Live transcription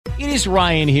It is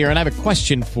Ryan here, and I have a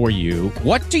question for you.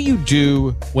 What do you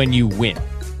do when you win?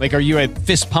 Like, are you a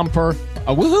fist pumper,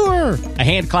 a woohooer, a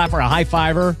hand clapper, a high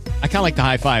fiver? I kind of like the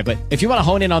high five, but if you want to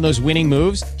hone in on those winning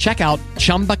moves, check out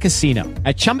Chumba Casino.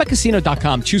 At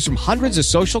ChumbaCasino.com, choose from hundreds of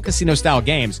social casino-style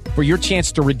games for your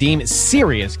chance to redeem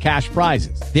serious cash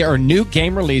prizes. There are new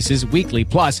game releases weekly,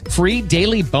 plus free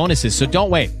daily bonuses. So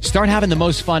don't wait. Start having the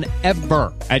most fun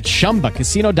ever at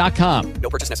ChumbaCasino.com. No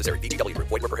purchase necessary. VIIII. Void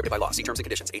where prohibited by law. See terms and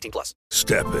conditions. 18+.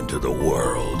 Step into the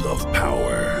world of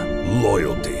power,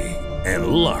 loyalty, and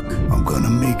luck. I'm gonna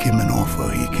make him an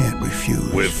offer he can't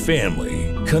refuse. With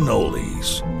family,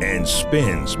 cannolis, and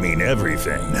spins mean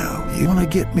everything. Now, you wanna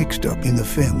get mixed up in the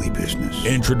family business.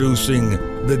 Introducing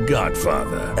The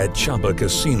Godfather at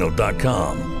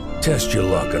ChumbaCasino.com. Test your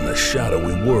luck in the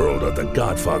shadowy world of The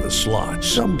Godfather slot.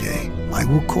 Someday, I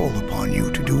will call upon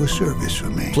you to do a service for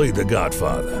me. Play The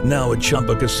Godfather now at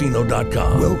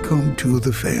ChumbaCasino.com. Welcome to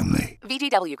the family.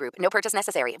 VGW Group. No purchase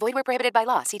necessary. Void where prohibited by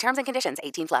law. See terms and conditions.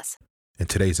 18+. In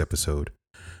today's episode,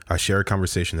 I share a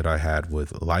conversation that I had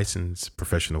with licensed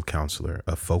professional counselor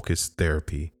of Focus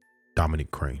Therapy,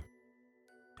 Domonick Crane.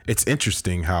 It's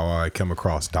interesting how I come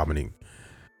across Domonick.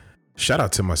 Shout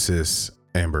out to my sis,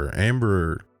 Amber.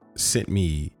 Amber sent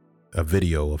me a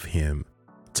video of him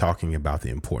talking about the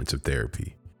importance of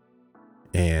therapy.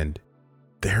 And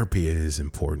therapy is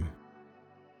important.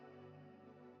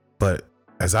 But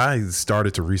as I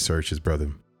started to research his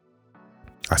brother,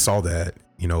 I saw that,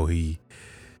 he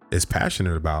is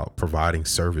passionate about providing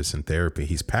service and therapy.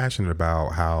 He's passionate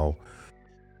about how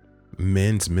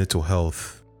men's mental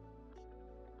health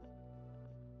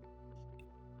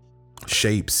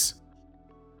shapes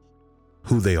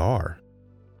who they are.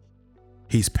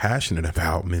 He's passionate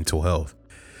about mental health.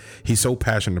 He's so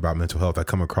passionate about mental health. I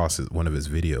come across one of his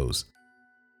videos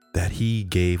that he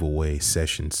gave away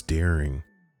sessions during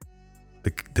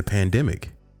the pandemic.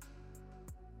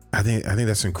 I think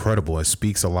that's incredible. It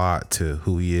speaks a lot to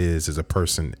who he is as a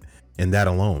person, and that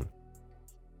alone.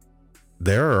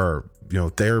 There are,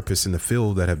 therapists in the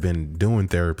field that have been doing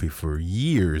therapy for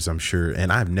years, I'm sure,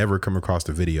 and I've never come across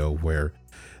a video where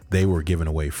they were giving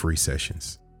away free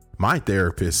sessions. My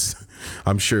therapist,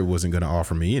 I'm sure, wasn't going to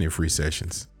offer me any free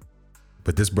sessions,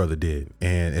 but this brother did,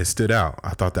 and it stood out.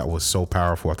 I thought that was so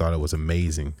powerful. I thought it was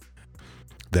amazing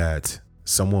that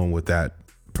someone with that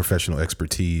professional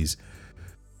expertise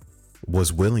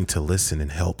was willing to listen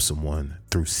and help someone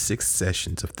through 6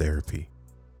 sessions of therapy.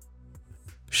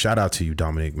 Shout out to you,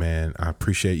 Domonick, man. I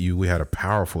appreciate you. We had a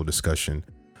powerful discussion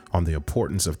on the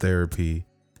importance of therapy,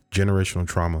 generational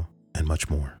trauma, and much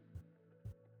more.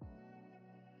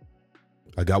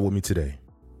 I got with me today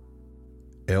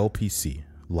LPC,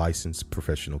 licensed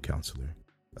professional counselor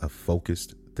of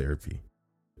Focused Therapy.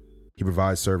 He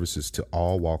provides services to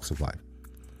all walks of life,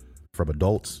 from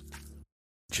adults,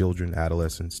 children,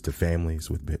 adolescents, to families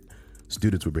with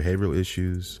students with behavioral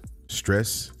issues,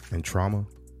 stress and trauma,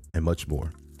 and much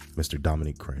more. Mr.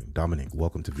 Domonick Crane. Domonick,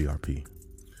 welcome to VRP.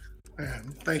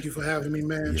 Man, thank you for having me,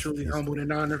 man. Yes, Truly yes. humbled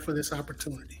and honored for this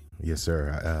opportunity. Yes,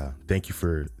 sir. Thank you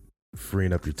for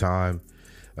freeing up your time.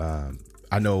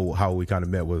 I know how we kind of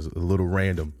met was a little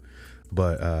random,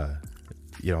 but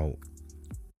the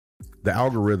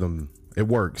algorithm, it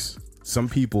works. Some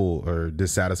people are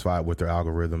dissatisfied with their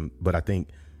algorithm, but I think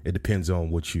it depends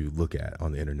on what you look at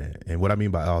on the internet. And what I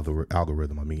mean by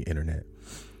algorithm, I mean internet.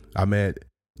 I met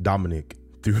Domonick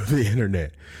through the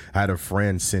internet. I had a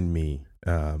friend send me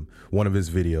one of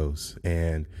his videos,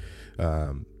 and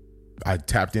I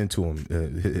tapped into him.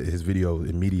 His video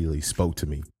immediately spoke to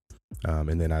me.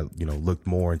 And then I, looked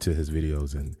more into his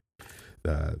videos, and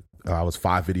I was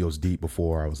 5 videos deep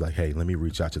before I was like, hey, let me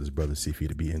reach out to this brother, see if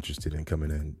he'd be interested in coming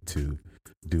in to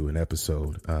do an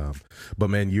episode.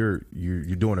 But man, you're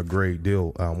doing a great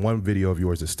deal. One video of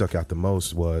yours that stuck out the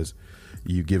most was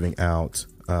you giving out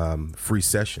free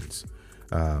sessions.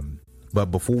 But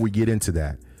before we get into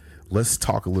that, let's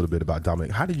talk a little bit about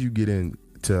Domonick. How did you get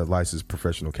into licensed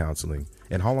professional counseling,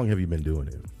 and how long have you been doing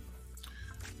it?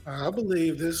 I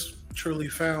believe this truly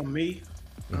found me.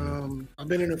 I've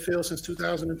been in the field since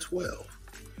 2012,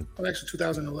 well, actually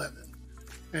 2011.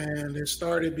 And it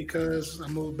started because I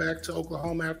moved back to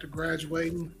Oklahoma after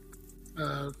graduating,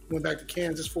 went back to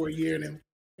Kansas for a year, and then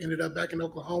ended up back in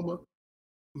Oklahoma,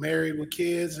 married with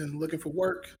kids and looking for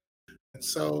work. And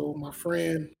so my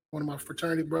friend, one of my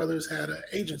fraternity brothers, had an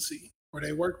agency where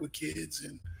they worked with kids.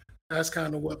 And that's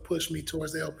kind of what pushed me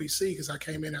towards the LPC, because I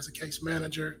came in as a case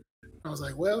manager. I was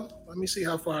like, well, let me see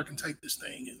how far I can take this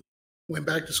thing. And went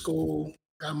back to school,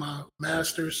 got my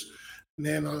master's, and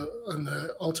then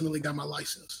ultimately got my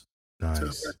license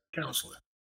to counseling.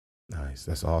 Nice.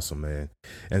 That's awesome, man.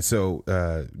 And so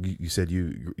you said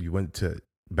you went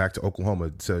back to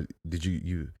Oklahoma. So did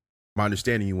you my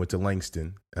understanding, you went to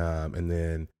Langston, and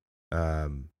then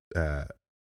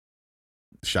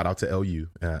shout out to LU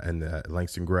and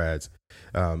Langston grads.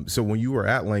 So when you were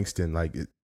at Langston, like, did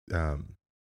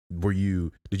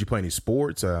you play any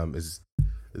sports? Talk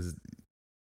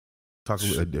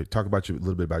about a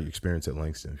little bit about your experience at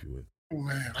Langston, if you would.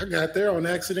 Man, I got there on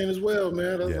accident as well,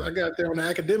 man. Yeah. I got there on an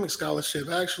academic scholarship,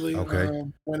 actually. Okay.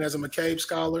 Went as a McCabe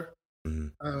scholar.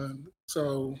 Mm-hmm.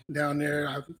 So down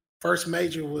there, first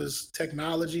major was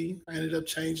technology. I ended up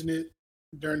changing it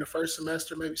during the first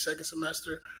semester, maybe second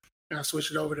semester. And I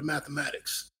switched it over to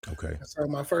mathematics. Okay. So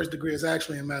my first degree is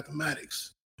actually in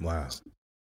mathematics. Wow.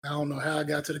 I don't know how I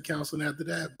got to the counseling after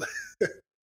that, but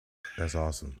that's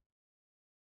awesome.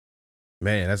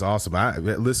 Man, that's awesome.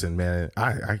 Listen, man,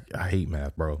 I hate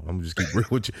math, bro. I'm just keep real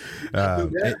with you.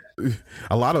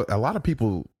 A lot of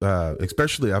people,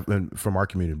 especially from our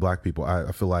community, Black people,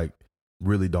 I feel like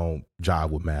really don't jive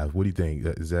with math. What do you think?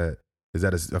 Is that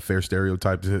a fair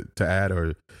stereotype to add,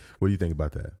 or what do you think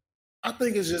about that? I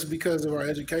think it's just because of our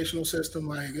educational system.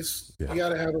 Like you got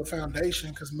to have a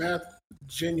foundation, because math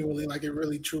genuinely, like, it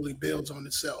really truly builds on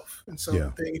itself. And so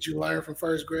the things you learn from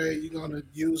first grade, you're going to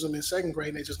use them in second grade,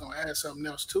 and they're just going to add something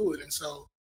else to it. And so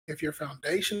if your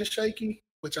foundation is shaky,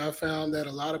 which I found that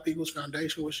a lot of people's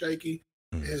foundation was shaky,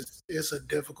 it's a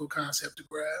difficult concept to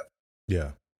grab.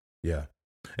 Yeah. Yeah.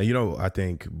 And, I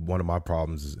think one of my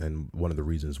problems and one of the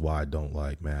reasons why I don't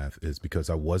like math is because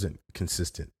I wasn't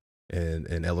consistent. And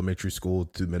in elementary school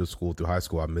to middle school through high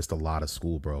school, I missed a lot of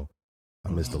school, bro. I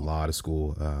missed a lot of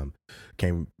school.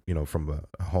 Came, from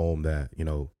a home that,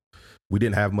 we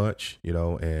didn't have much,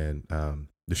 and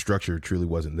the structure truly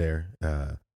wasn't there.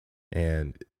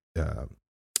 And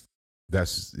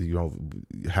that's,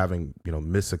 having,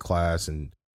 miss a class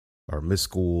or miss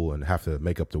school and have to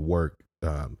make up the work.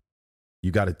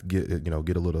 You got to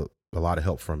get a lot of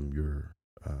help from your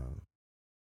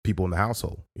people in the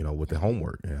household, with the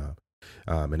homework.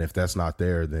 And if that's not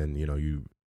there, then, you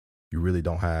really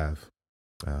don't have,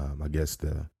 I guess,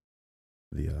 the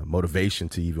motivation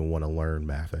to even want to learn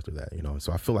math after that,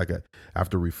 So I feel like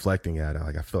after reflecting at it,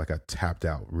 I feel like I tapped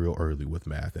out real early with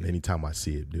math. And anytime I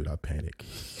see it, dude, I panic.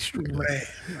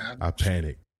 I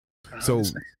panic. So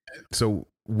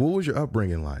what was your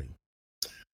upbringing like?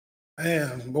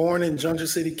 Man, born in Junction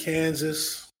City,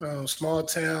 Kansas, small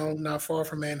town not far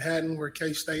from Manhattan, where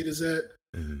K-State is at.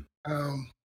 Mm-hmm.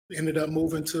 Ended up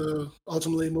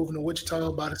ultimately moving to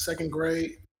Wichita by the second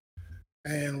grade,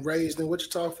 and raised in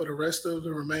Wichita for the rest of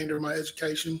the remainder of my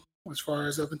education, as far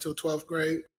as up until 12th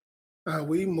grade.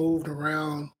 We moved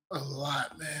around a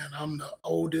lot, man. I'm the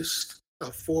oldest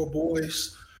of four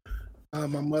boys. My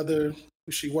mother,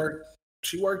 she worked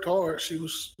hard. She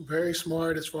was very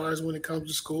smart as far as when it comes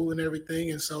to school and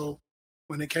everything. And so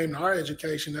when it came to our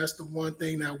education, that's the one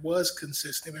thing that was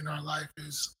consistent in our life,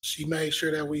 is she made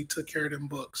sure that we took care of them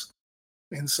books.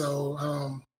 And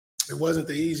so it wasn't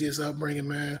the easiest upbringing,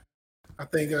 man. I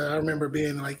think I remember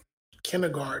being like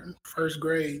kindergarten, first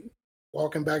grade,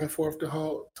 walking back and forth to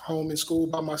home in school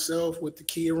by myself with the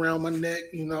key around my neck,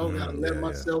 gotta let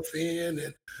myself in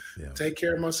and take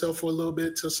care of myself for a little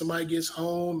bit till somebody gets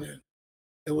home. And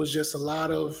it was just a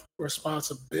lot of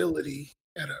responsibility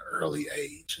at an early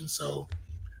age. And so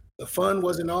the fun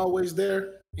wasn't always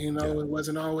there. It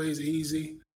wasn't always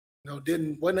easy.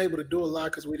 Wasn't able to do a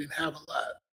lot because we didn't have a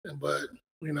lot. But,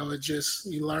 it just,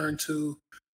 you learn to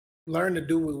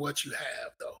do with what you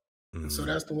have, though. Mm-hmm. And so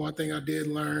that's the one thing I did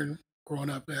learn growing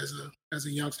up as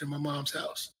a youngster in my mom's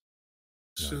house.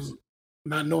 Nice. So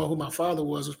not knowing who my father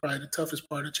was probably the toughest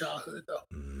part of childhood,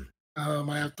 though. Mm-hmm.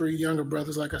 I have three younger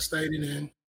brothers, like I stated, and,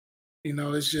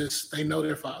 it's just, they know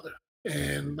their father.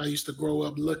 And I used to grow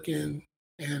up looking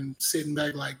and sitting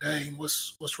back like, dang,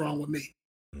 what's wrong with me?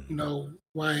 Mm-hmm.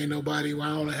 Why ain't nobody, why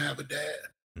don't I have a dad?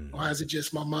 Mm-hmm. Why is it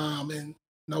just my mom and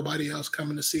nobody else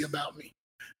coming to see about me?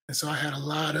 And so I had a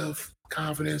lot of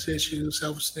confidence issues,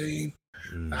 self-esteem,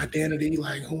 identity,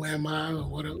 like, who am I?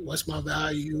 What's my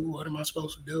value? What am I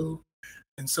supposed to do?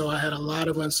 And so I had a lot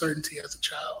of uncertainty as a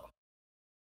child.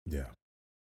 Yeah.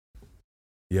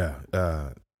 Yeah.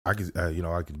 I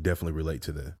could definitely relate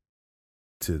to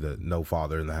the no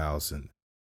father in the house. And,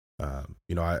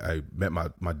 I met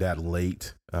my dad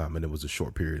late, and it was a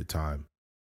short period of time.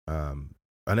 And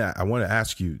I want to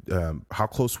ask you, how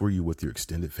close were you with your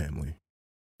extended family?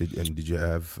 Did you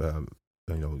have,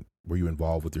 were you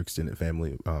involved with your extended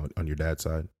family on your dad's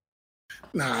side?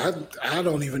 Nah, I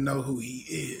don't even know who he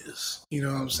is. You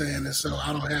know what I'm saying? And so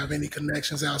I don't have any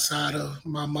connections outside of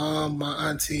my mom, my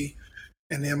auntie,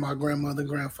 and then my grandmother,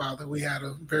 grandfather. We had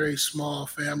a very small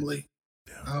family.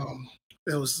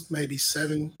 There was maybe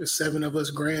seven of us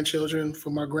grandchildren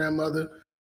for my grandmother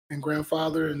and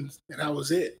grandfather, and that was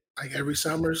it. Like every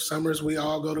summers we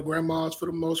all go to grandma's for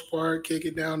the most part, kick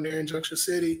it down there in Junction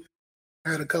City.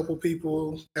 I had a couple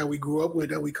people that we grew up with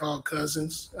that we called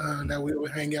cousins that we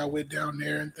would hang out with down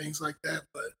there and things like that.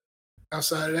 But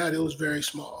outside of that, it was very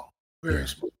small, very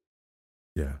small.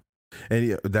 Yeah. And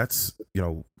yeah, that's,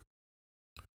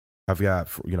 I've got,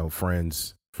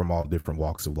 friends from all different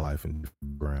walks of life and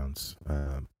different backgrounds.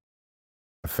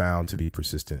 I found to be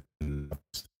persistent in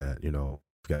that, I've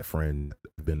got a friend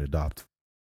that's been adopted.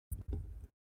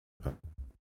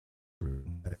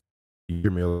 You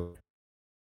hear me?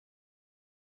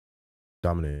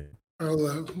 Dominic.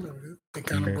 Oh,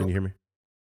 Can you hear me?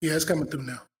 Yeah, it's coming through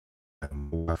now.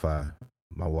 My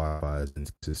Wi-Fi is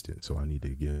inconsistent, so I need to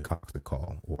give Cox a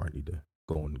call, or I need to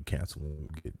go and cancel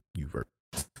and get UVert.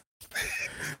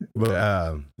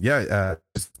 But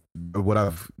just what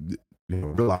I've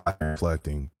realized,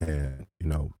 reflecting, and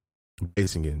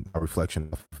basing in a reflection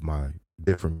of my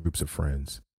different groups of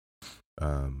friends.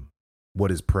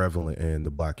 What is prevalent in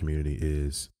the Black community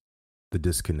is the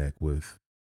disconnect with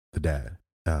the dad,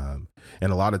 and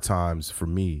a lot of times for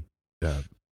me,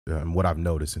 what I've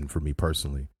noticed, and for me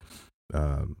personally,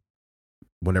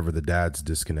 whenever the dad's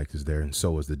disconnect is there, and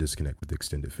so is the disconnect with the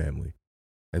extended family.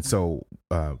 And so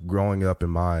growing up in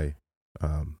my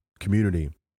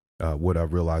community, what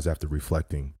I've realized after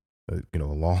reflecting, a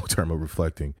long term of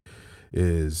reflecting,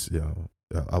 is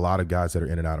a lot of guys that are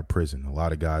in and out of prison, a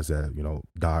lot of guys that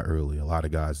die early, a lot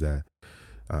of guys that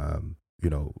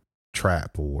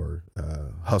trap or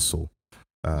hustle.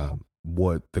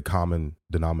 What the common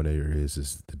denominator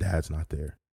is the dad's not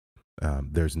there.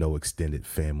 There's no extended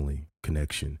family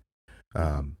connection.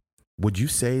 Would you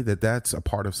say that that's a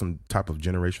part of some type of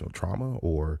generational trauma,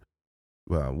 or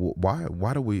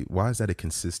why is that a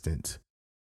consistent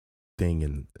thing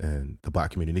in the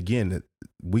Black community? And again,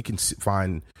 we can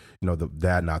find the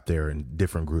dad not there in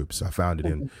different groups. I found it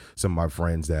in some of my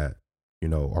friends that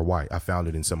are white. I found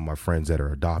it in some of my friends that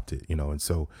are adopted. And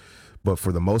so, but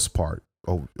for the most part,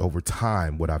 over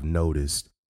time, what I've noticed,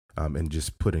 and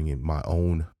just putting in my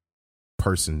own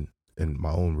person and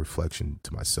my own reflection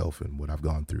to myself and what I've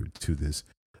gone through to this,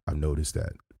 I've noticed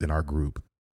that in our group,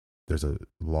 there's a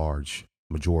large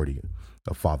majority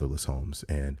of fatherless homes.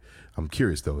 And I'm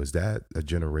curious, though, is that a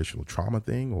generational trauma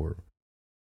thing, or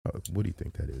what do you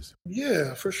think that is?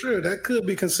 Yeah, for sure. That could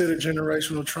be considered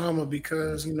generational trauma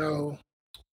because,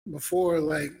 before,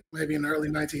 like maybe in the early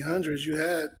 1900s, you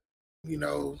had,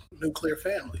 nuclear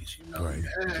families. Right.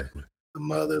 You had the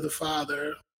mother, the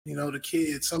father, the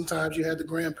kids. Sometimes you had the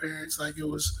grandparents. Like it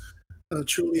was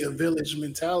truly a village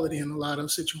mentality in a lot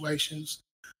of situations.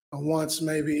 Once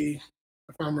maybe,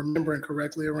 if I'm remembering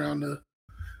correctly, around the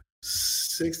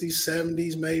 60s,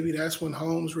 70s, maybe that's when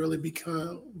homes really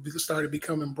started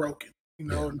becoming broken. And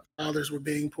the fathers were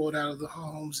being pulled out of the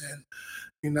homes,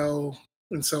 and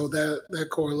and so that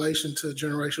correlation to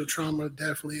generational trauma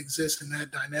definitely exists in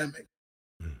that dynamic.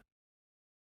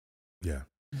 Yeah.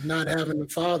 Not having a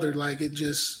father, like it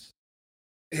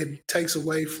takes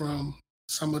away from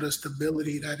some of the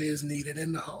stability that is needed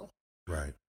in the home.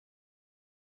 Right.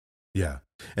 Yeah.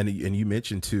 And you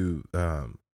mentioned too,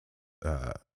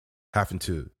 having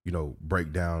to,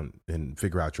 break down and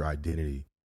figure out your identity.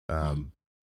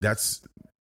 That's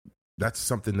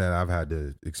something that I've had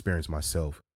to experience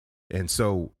myself. And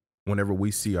so whenever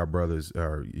we see our brothers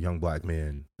or young Black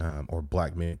men, or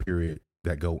Black men, period,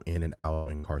 that go in and out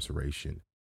of incarceration,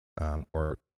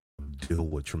 or deal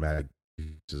with traumatic,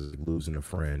 just losing a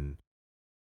friend,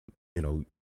 you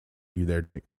there.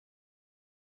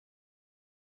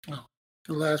 Oh,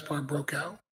 the last part broke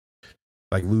out.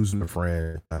 Like losing a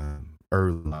friend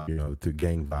early, to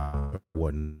gang violence,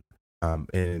 whatnot.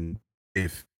 And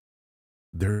if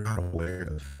they're not aware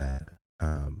of that,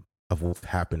 of what's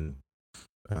happened,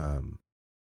 you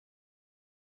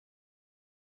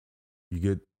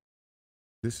get,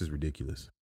 this is ridiculous.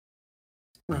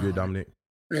 You good, Dominic?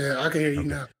 Yeah, I can hear you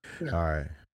now. Yeah. All right.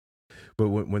 But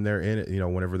when they're in it,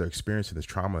 whenever they're experiencing this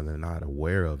trauma and they're not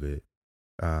aware of it,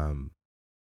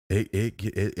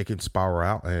 it can spiral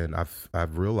out. And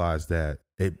I've realized that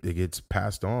it gets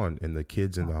passed on, and the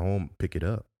kids in the home pick it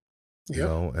up.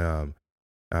 Yep.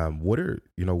 What are,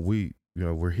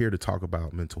 we're here to talk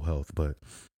about mental health, but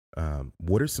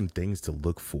what are some things to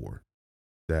look for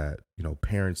that,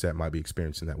 parents that might be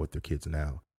experiencing that with their kids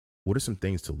now, what are some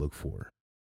things to look for?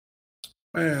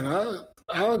 Man,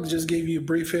 I'll just give you a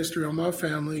brief history on my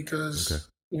family because,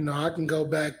 I can go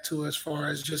back to as far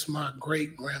as just my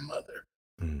great grandmother.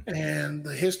 And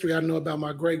the history I know about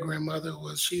my great grandmother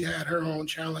was she had her own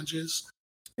challenges,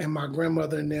 and my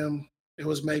grandmother and them, it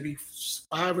was maybe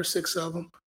 5 or 6 of them,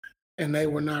 and they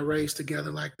were not raised together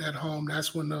like that home.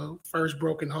 That's when the first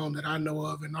broken home that I know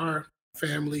of in our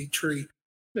family tree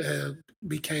uh,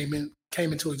 came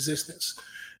into existence.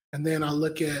 And then I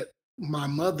look at my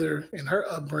mother and her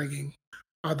upbringing.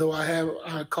 Although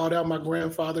I called out my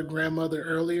grandfather, grandmother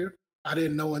earlier, I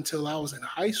didn't know until I was in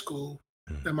high school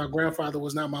that my grandfather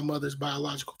was not my mother's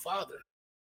biological father,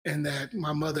 and that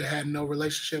my mother had no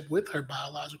relationship with her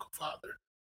biological father.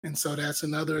 And so that's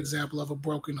another example of a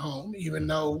broken home. Even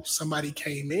though somebody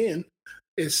came in,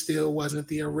 it still wasn't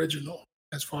the original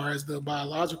as far as the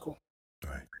biological.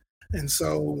 Right. And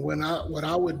so what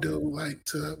I would do, like,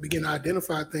 to begin to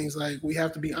identify things, like, we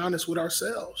have to be honest with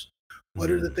ourselves. What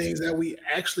are the things that we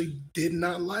actually did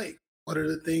not like? What are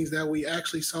the things that we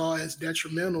actually saw as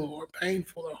detrimental or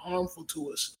painful or harmful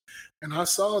to us? And I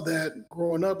saw that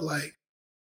growing up, like,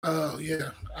 oh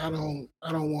yeah, I don't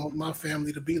want my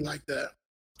family to be like that.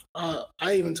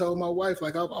 I even told my wife,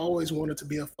 like, I've always wanted to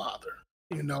be a father.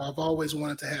 I've always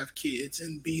wanted to have kids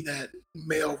and be that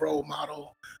male role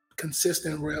model,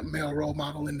 consistent male role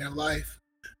model in their life.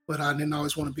 But I didn't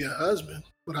always want to be a husband.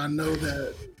 But I know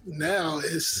that now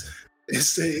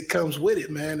it comes with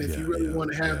it, man. If you really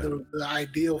want to have the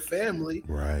ideal family,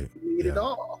 right, you need it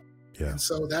all. Yeah. And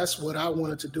so that's what I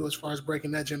wanted to do as far as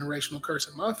breaking that generational curse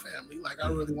in my family. Like, I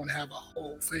really want to have a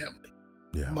whole family.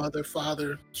 Yeah. Mother,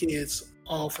 father, kids,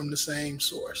 all from the same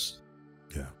source.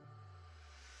 Yeah.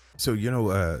 So,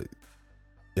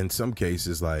 in some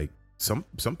cases, like some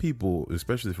people,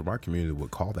 especially from our community,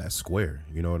 would call that square.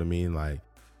 You know what I mean? Like,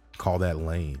 call that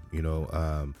lame.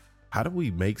 How do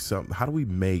we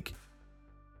make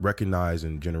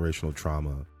recognizing generational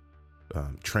trauma,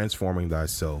 transforming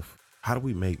thyself? How do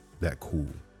we make that cool?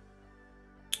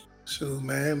 So,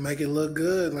 man, make it look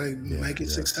good, like, make it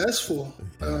successful.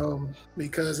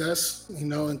 Because that's,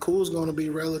 and cool is going to be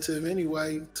relative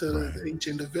anyway to each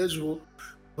individual,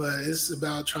 but it's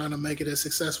about trying to make it as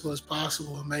successful as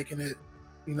possible and making it,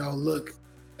 look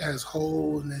as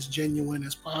whole and as genuine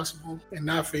as possible, and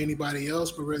not for anybody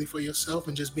else, but really for yourself,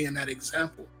 and just being that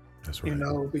example. That's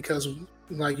right. Because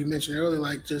like you mentioned earlier,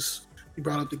 like, just you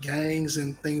brought up the gangs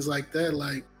and things like that,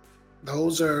 like,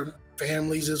 those are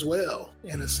families as well,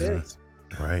 in a sense.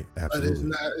 Right.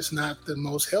 Absolutely. But it's not the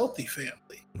most healthy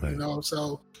family, right.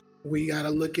 So we got to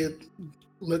look at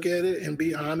it and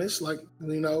be honest. Like,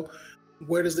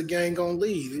 where does the gang gonna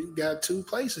lead? You got two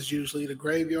places usually: the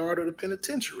graveyard or the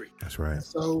penitentiary. That's right.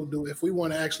 So if we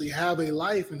want to actually have a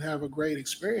life and have a great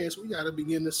experience, we got to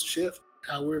begin to shift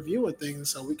how we're viewing things,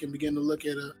 so we can begin to look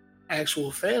at an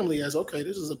actual family as, okay,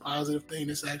 this is a positive thing.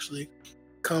 This actually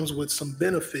comes with some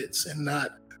benefits and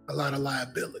not a lot of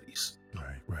liabilities.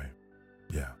 Right.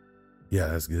 Yeah,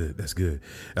 that's good.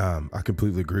 I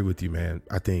completely agree with you, man.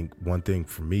 I think one thing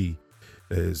for me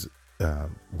is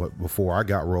before I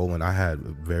got rolling, I had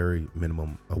very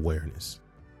minimum awareness.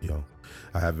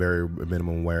 I have very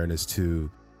minimum awareness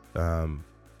to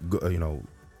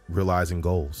realizing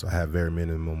goals. I have very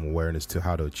minimum awareness to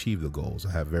how to achieve the goals.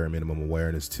 I have very minimum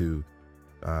awareness to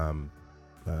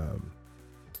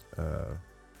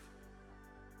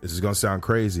this is going to sound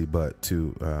crazy, but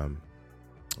to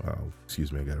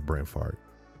excuse me, I got a brain fart.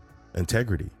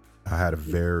 Integrity. I had a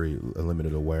very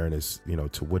limited awareness,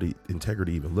 to what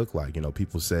integrity even looked like.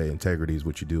 People say integrity is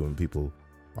what you do when people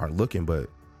aren't looking, but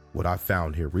what I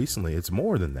found here recently, it's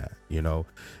more than that.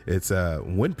 It's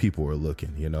when people are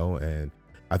looking, and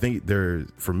I think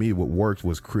for me, what worked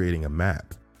was creating a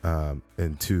map,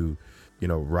 and to,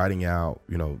 writing out,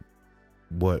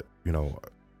 what,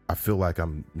 I feel like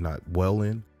I'm not well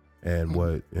in, and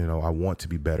what, I want to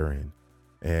be better in.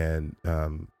 And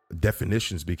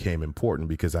definitions became important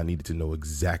because I needed to know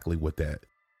exactly what that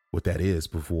is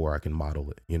before I can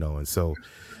model it, and so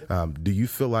do you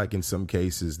feel like in some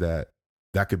cases that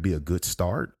could be a good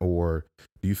start, or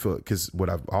do you feel, because what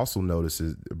I've also noticed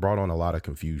is it brought on a lot of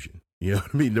confusion. You know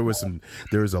what I mean? There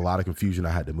was a lot of confusion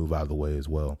I had to move out of the way as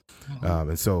well.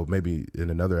 And so maybe in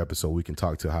another episode we can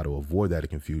talk to how to avoid that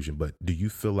confusion. But do you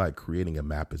feel like creating a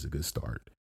map is a good start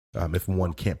if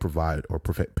one can't provide or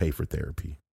pay for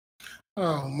therapy?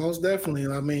 Oh, most definitely.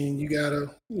 I mean, you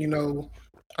gotta,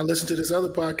 I listened to this other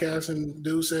podcast, and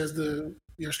dude says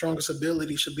your strongest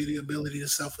ability should be the ability to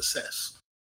self-assess.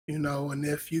 And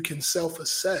if you can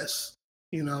self-assess,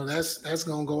 that's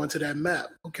gonna go into that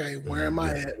map. Okay, where am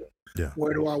I at? Yeah.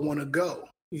 Where do I want to go?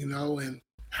 And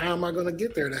how am I going to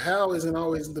get there? The how isn't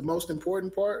always the most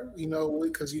important part,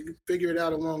 because you can figure it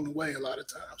out along the way a lot of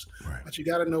times. Right. But you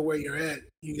got to know where you're at.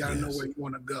 You got to know where you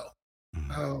want to go.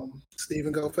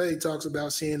 Stephen Covey talks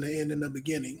about seeing the end in the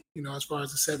beginning, as far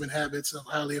as the 7 habits of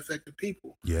highly effective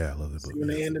people. Yeah, I love that book. Seeing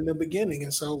the end in the beginning.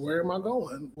 And so where am I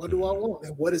going? What do I want?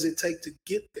 And what does it take to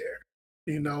get there?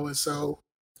 And so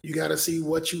you got to see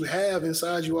what you have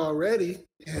inside you already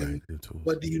and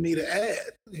what do you need to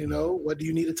add? What do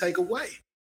you need to take away?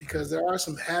 Because there are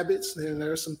some habits and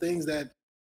there are some things that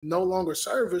no longer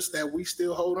serve us that we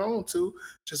still hold on to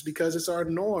just because it's our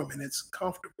norm and it's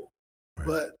comfortable. Right.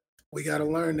 But we got to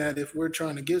learn that if we're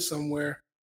trying to get somewhere.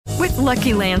 With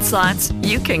Lucky Land Slots,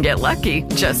 you can get lucky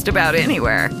just about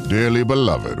anywhere. Dearly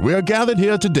beloved, we are gathered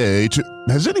here today to...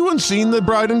 Has anyone seen the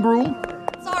bride and groom?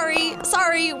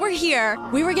 Sorry, we're here.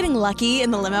 We were getting lucky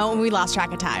in the limo and we lost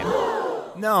track of time.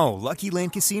 No, Lucky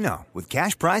Land Casino, with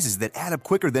cash prizes that add up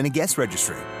quicker than a guest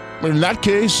registry. In that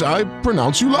case, I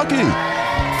pronounce you lucky.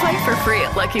 Play for free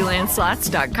at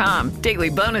LuckyLandSlots.com. Daily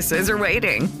bonuses are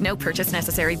waiting. No purchase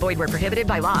necessary. Void where prohibited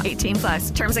by law.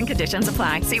 18+. Terms and conditions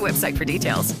apply. See website for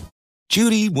details.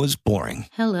 Judy was boring.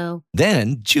 Hello.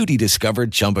 Then Judy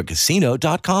discovered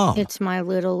ChumbaCasino.com. It's my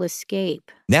little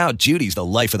escape. Now Judy's the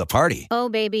life of the party. Oh,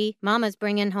 baby, mama's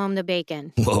bringing home the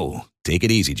bacon. Whoa, take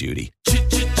it easy, Judy.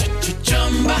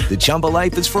 The Chumba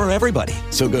life is for everybody.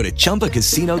 So go to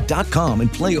ChumbaCasino.com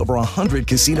and play over 100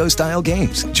 casino-style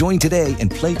games. Join today and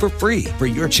play for free for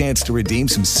your chance to redeem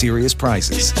some serious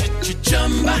prizes.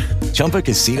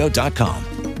 ChumbaCasino.com.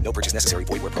 No purchase necessary.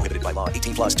 Void where prohibited by law.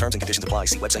 18+. Terms and conditions apply.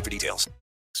 See website for details.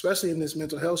 Especially in this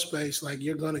mental health space, like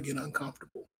you're going to get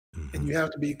uncomfortable. And you have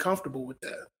to be comfortable with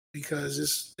that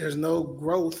because there's no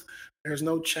growth. There's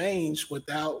no change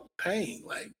without pain.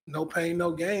 Like no pain,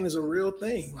 no gain is a real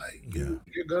thing. Like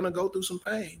you're going to go through some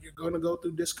pain. You're going to go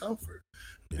through discomfort.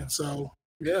 Yeah. And so,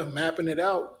 mapping it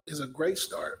out is a great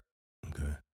start.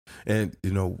 Okay. And,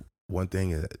 one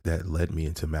thing that led me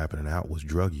into mapping it out was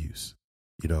drug use.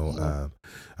 I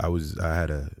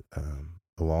had a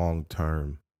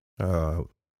long-term,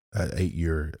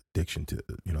 8-year addiction to,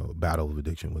 battle of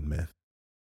addiction with meth.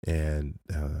 And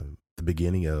the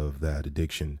beginning of that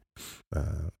addiction,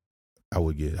 I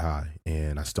would get high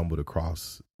and I stumbled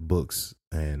across books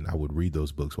and I would read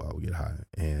those books while I would get high.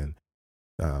 And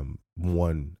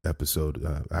one episode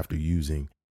after using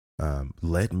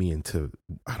led me into,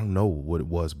 I don't know what it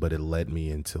was, but it led me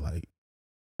into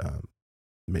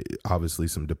obviously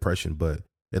some depression, but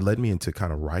it led me into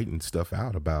kind of writing stuff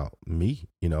out about me,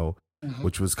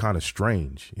 which was kind of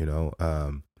strange,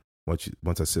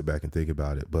 once I sit back and think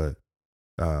about it. But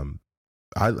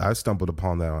I stumbled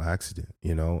upon that on accident,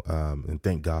 and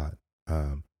thank God.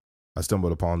 I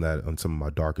stumbled upon that on some of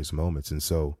my darkest moments. And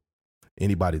so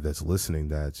anybody that's listening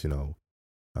that's,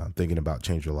 thinking about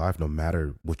changing your life, no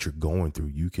matter what you're going through,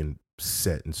 you can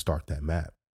set and start that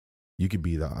map. You could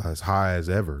be as high as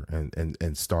ever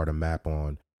and start a map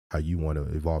on how you want to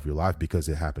evolve your life because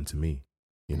it happened to me,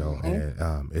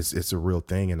 and it's a real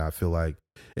thing. And I feel like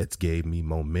it's gave me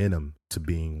momentum to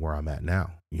being where I'm at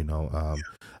now.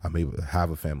 I'm able to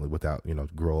have a family without,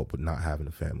 grow up with not having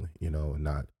a family, and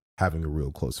not having a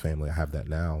real close family. I have that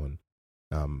now.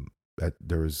 And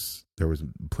there was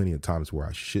plenty of times where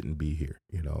I shouldn't be here,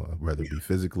 whether it be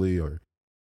physically or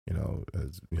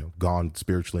gone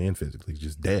spiritually and physically,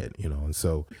 just dead, and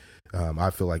so I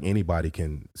feel like anybody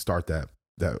can start that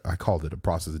I called it a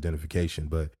process identification,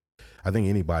 but I think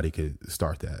anybody could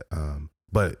start that.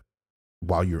 But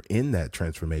while you're in that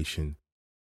transformation,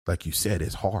 like you said,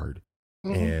 it's hard.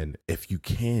 Mm-hmm. And if you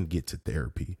can get to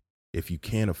therapy, if you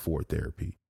can afford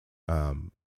therapy,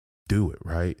 do it,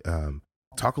 right?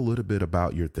 Talk a little bit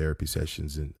about your therapy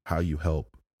sessions and how you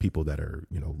help people that are,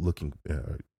 looking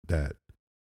that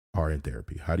are in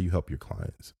therapy. How do you help your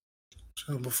clients?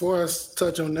 So before I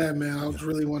touch on that, man, I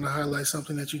really want to highlight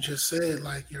something that you just said,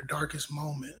 like your darkest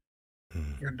moment.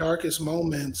 Your darkest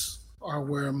moments are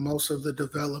where most of the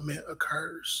development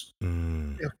occurs.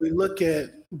 If we look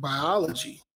at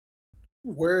biology,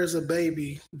 where is a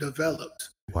baby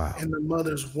developed? Wow. In the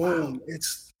mother's womb,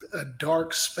 it's a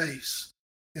dark space.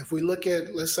 If we look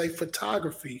at, let's say,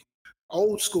 photography,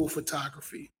 old school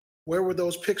photography, where were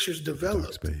those pictures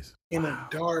developed? In a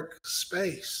dark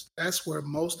space. That's where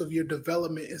most of your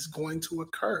development is going to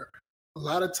occur. A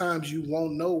lot of times you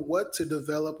won't know what to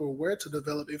develop or where to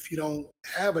develop if you don't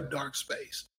have a dark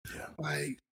space. Yeah.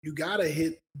 Like you gotta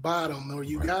hit bottom, or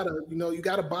you gotta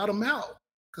bottom out.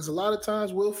 Because a lot of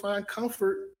times we'll find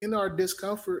comfort in our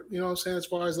discomfort, as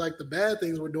far as like the bad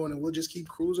things we're doing, and we'll just keep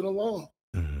cruising along.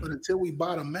 Mm-hmm. But until we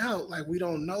bottom out, like we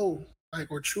don't know,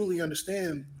 or truly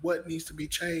understand what needs to be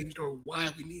changed or why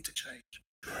we need to change.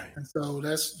 Right. And so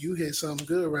you hit something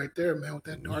good right there, man, with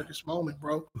that darkest moment,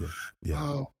 bro.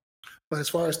 Yeah. But as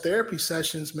far as therapy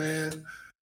sessions, man,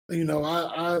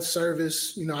 I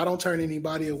service, I don't turn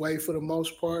anybody away for the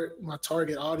most part. My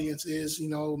target audience is,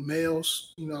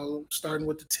 males, starting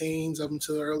with the teens up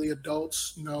until early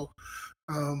adults,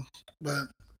 but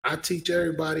I teach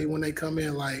everybody when they come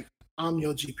in, like, I'm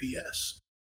your GPS.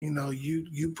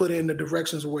 You put in the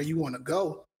directions of where you want to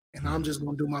go, and I'm just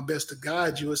going to do my best to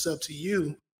guide you. It's up to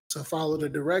you to follow the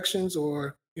directions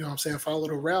or, follow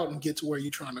the route and get to where you're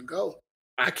trying to go.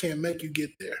 I can't make you get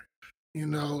there,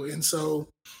 and so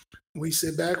we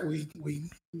sit back, we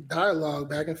dialogue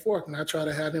back and forth, and I try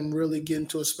to have them really get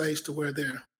into a space to where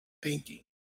they're thinking,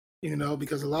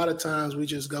 because a lot of times we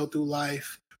just go through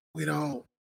life, we don't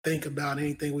think about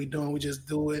anything we're doing, we just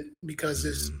do it because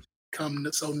it's come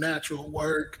so natural.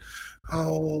 Work,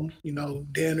 home,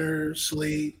 dinner,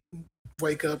 sleep,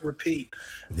 wake up, repeat.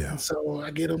 Yeah. And so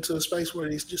I get them to a space where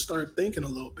they just start thinking a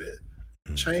little bit,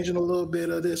 changing a little bit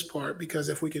of this part, because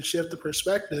if we can shift the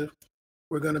perspective,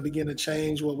 we're going to begin to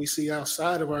change what we see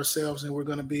outside of ourselves, and we're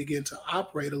going to begin to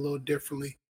operate a little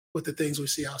differently with the things we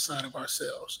see outside of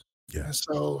ourselves. Yeah. And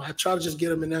so I try to just get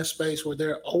them in that space where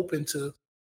they're open to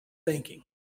thinking.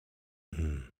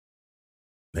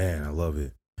 Man, I love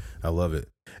it. I love it.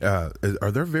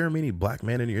 Are there very many black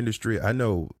men in your industry? I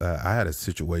know I had a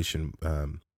situation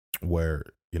where,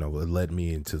 it led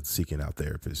me into seeking out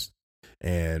therapists.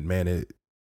 And man,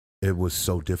 it was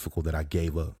so difficult that I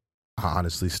gave up. I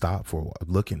honestly stopped for a while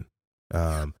looking.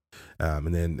 And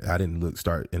then I didn't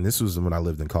and this was when I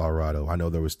lived in Colorado. I know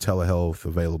there was telehealth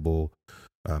available,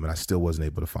 and I still wasn't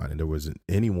able to find it. There wasn't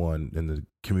anyone in the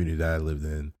community that I lived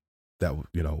in that,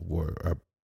 were a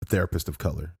therapist of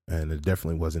color. And it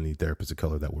definitely wasn't any therapists of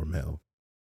color that were male.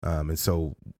 And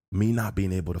so me not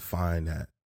being able to find that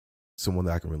someone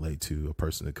that I can relate to, a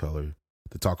person of color,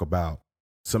 to talk about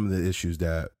some of the issues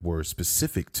that were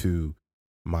specific to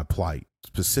my plight,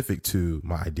 specific to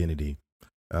my identity.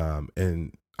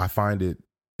 And I find it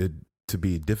to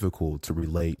be difficult to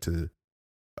relate to,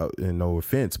 and no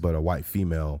offense, but a white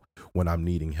female when I'm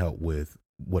needing help with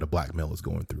what a black male is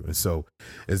going through. And so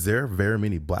is there very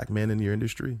many black men in your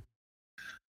industry?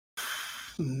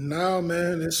 No,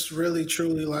 man, it's really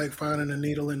truly like finding a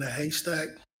needle in a haystack.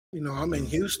 I'm in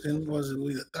Houston,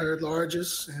 we the third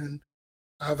largest, and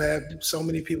I've had so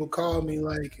many people call me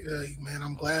like, hey, man,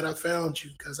 I'm glad I found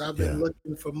you, because I've been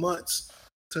looking for months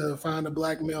to find a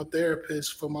black male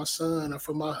therapist for my son or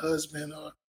for my husband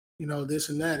or, this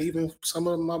and that. Even some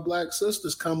of my black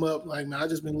sisters come up like, man, I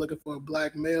just been looking for a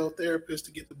black male therapist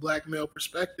to get the black male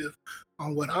perspective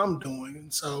on what I'm doing.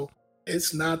 And so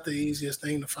it's not the easiest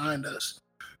thing to find us.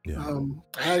 Yeah.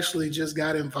 I actually just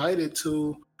got invited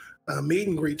to a meet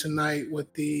and greet tonight with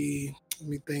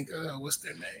what's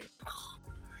their name?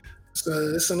 So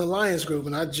it's an alliance group,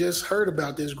 and I just heard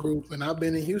about this group, and I've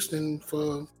been in Houston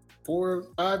for 4 or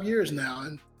 5 years now.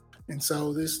 And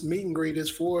so this meet and greet is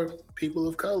for people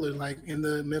of color, like in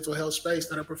the mental health space,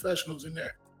 that are professionals in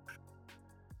there.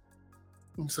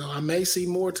 And so I may see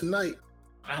more tonight.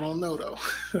 I don't know though.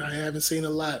 I haven't seen a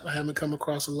lot. I haven't come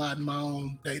across a lot in my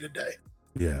own day to day.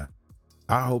 Yeah,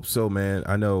 I hope so, man.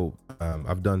 I know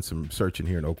I've done some searching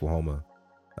here in Oklahoma.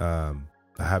 I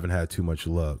haven't had too much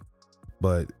luck,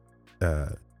 but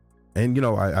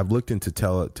I've looked into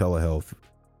telehealth,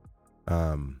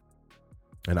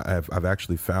 and I've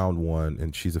actually found one,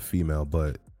 and she's a female,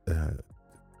 but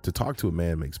to talk to a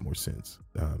man makes more sense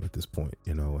at this point,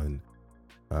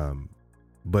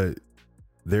 but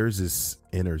there's this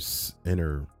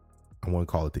inner, I want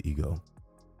to call it the ego,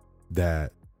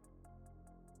 that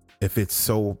if it's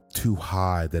so too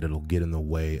high that it'll get in the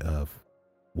way of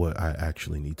what I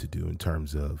actually need to do in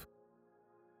terms of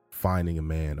finding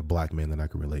a black man that I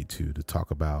can relate to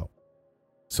talk about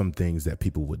some things that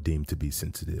people would deem to be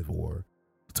sensitive, or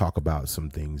talk about some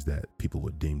things that people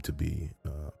would deem to be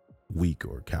weak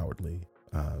or cowardly.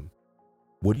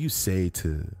 What do you say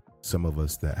to some of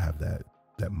us that have that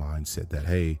mindset that,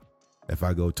 hey, if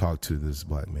I go talk to this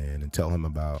black man and tell him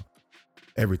about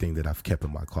everything that I've kept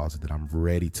in my closet, that I'm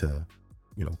ready to,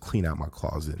 clean out my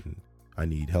closet, and I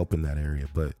need help in that area.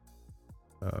 But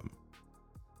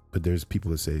there's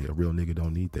people that say a real nigga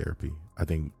don't need therapy. I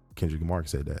think Kendrick Lamar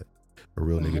said that. A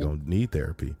real nigga don't need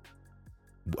therapy.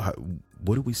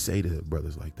 What do we say to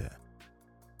brothers like that?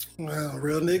 Well, a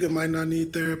real nigga might not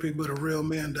need therapy, but a real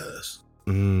man does.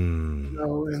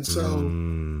 And so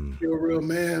if you're a real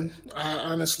man, I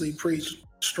honestly preach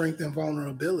strength and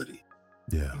vulnerability.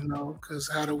 Yeah. Because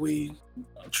how do we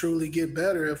truly get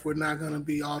better if we're not going to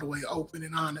be all the way open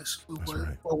and honest with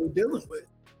what we're dealing with?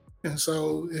 And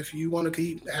so if you want to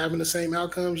keep having the same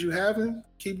outcomes you having,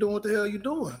 keep doing what the hell you're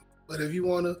doing. But if you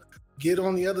want to get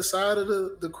on the other side of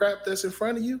the crap that's in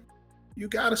front of you, you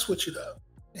got to switch it up.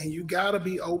 and you gotta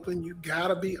be open. You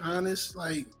gotta be honest.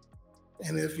 Like,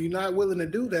 and if you're not willing to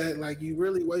do that, like, you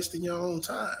really wasting your own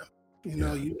time. You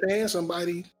know, you paying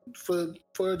somebody for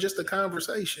just a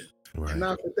conversation and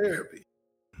not for therapy.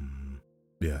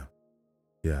 Yeah.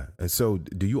 Yeah. And so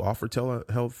do you offer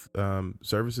telehealth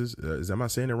services? Am I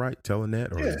saying it right?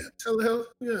 Telenet? Or? Yeah, telehealth.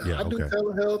 Yeah, I do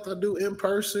telehealth. I do in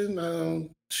person.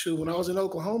 Shoot, when I was in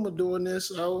Oklahoma doing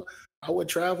this, I would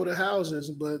travel to houses,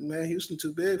 but man, Houston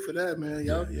too big for that, man.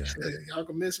 Y'all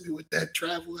can miss me with that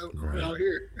travel out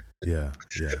here. Yeah.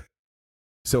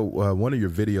 So one of your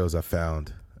videos I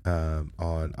found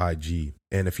on IG,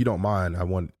 and if you don't mind,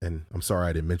 and I'm sorry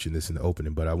I didn't mention this in the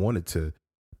opening, but I wanted to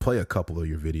play a couple of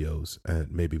your videos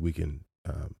and maybe we can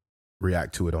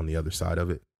react to it on the other side of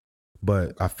it.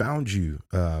 But I found you,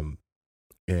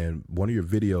 and one of your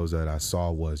videos that I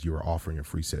saw was you were offering a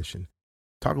free session.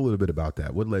 Talk a little bit about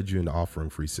that. What led you into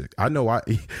offering free sessions? I know I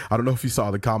don't know if you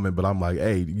saw the comment, but I'm like,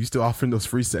 hey, you still offering those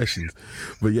free sessions?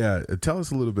 But yeah, tell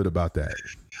us a little bit about that.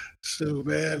 So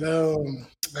man,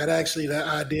 that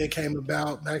idea came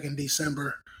about back in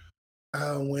December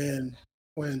when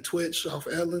Twitch off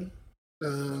Ellen,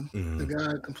 the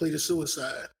guy completed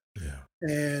suicide. Yeah.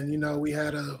 And, you know,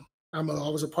 I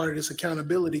was a part of this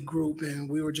accountability group, and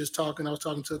we were just talking. I was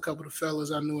talking to a couple of the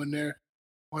fellas I knew in there.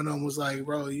 One of them was like,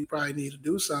 bro, you probably need to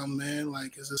do something, man.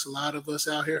 Like, is there's a lot of us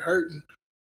out here hurting?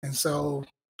 And so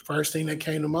the first thing that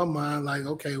came to my mind, like,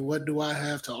 okay, what do I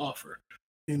have to offer?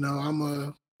 You know, I'm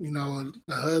a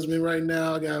husband right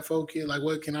now. I got 4 kids. Like,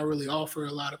 what can I really offer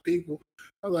a lot of people?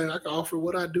 I was like, I can offer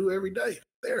what I do every day,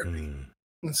 therapy.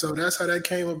 And so that's how that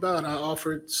came about. I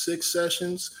offered 6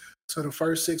 sessions to the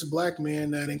first 6 Black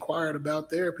men that inquired about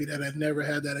therapy that had never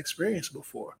had that experience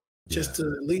before, just to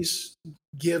at least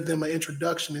give them an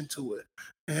introduction into it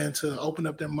and to open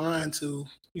up their mind to,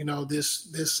 you know, this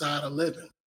side of living.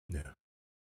 Yeah.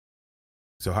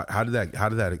 So how did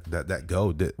that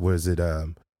go? Was it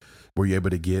were you able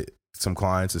to get some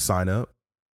clients to sign up?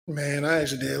 Man, I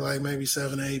actually did like maybe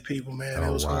 7 or 8 people, man. It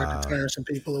was hard to turn some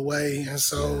people away. And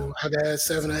so I got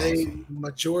 7 or 8.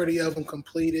 Majority of them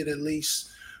completed at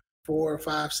least 4 or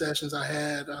 5 sessions. I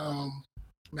had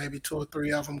maybe 2 or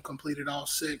 3 of them completed all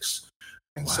 6.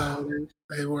 And so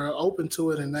they were open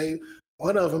to it. And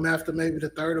one of them, after maybe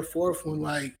the 3rd or 4th one,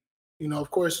 like, you know,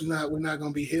 of course we're not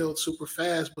going to be healed super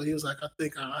fast, but he was like, I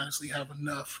think I honestly have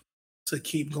enough to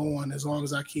keep going as long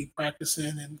as I keep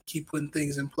practicing and keep putting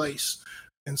things in place.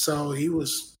 And so he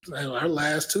was, our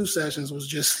last 2 sessions was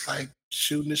just like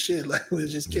shooting the shit. Like, we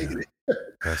was just kicking it.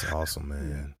 That's awesome,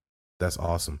 man. That's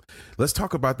awesome. Let's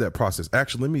talk about that process.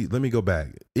 Actually, let me go back.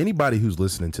 Anybody who's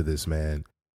listening to this, man,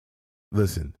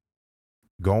 listen,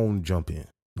 go on, jump in,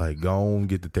 like go on,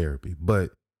 get the therapy.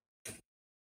 But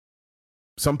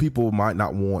some people might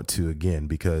not want to, again,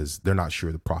 because they're not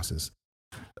sure the process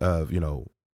of, you know,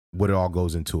 what it all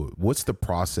goes into it. What's the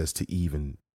process to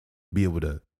even be able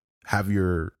to have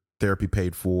your therapy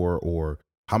paid for, or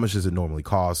how much does it normally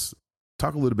cost?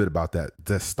 Talk a little bit about that,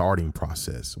 the starting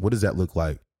process. What does that look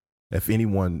like? If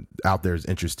anyone out there is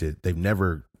interested, they've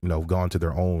never, you know, gone to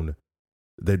their own,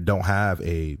 they don't have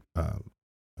a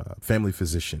family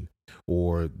physician,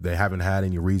 or they haven't had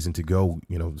any reason to go,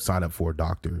 you know, sign up for a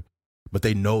doctor, but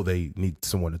they know they need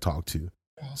someone to talk to.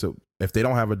 So if they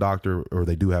don't have a doctor, or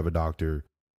they do have a doctor,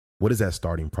 what does that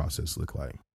starting process look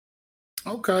like?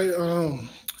 Okay.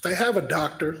 If they have a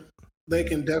doctor, they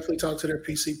can definitely talk to their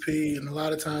PCP. And a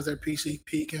lot of times their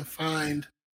PCP can find,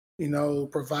 you know,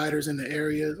 providers in the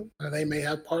area. They may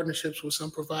have partnerships with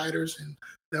some providers, and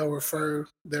they'll refer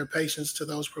their patients to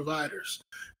those providers.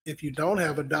 If you don't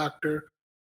have a doctor,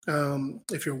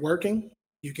 if you're working,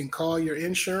 you can call your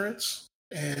insurance,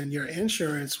 and your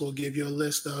insurance will give you a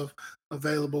list of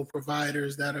available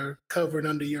providers that are covered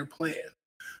under your plan.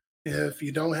 If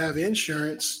you don't have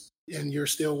insurance and you're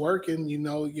still working, you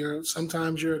know,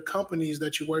 sometimes your companies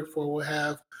that you work for will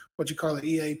have what you call an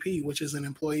EAP, which is an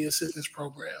employee assistance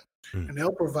program. And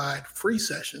they'll provide free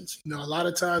sessions. You know, a lot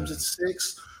of times it's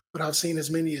 6, but I've seen as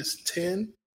many as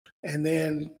 10. And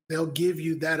then they'll give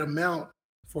you that amount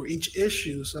for each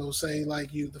issue. So say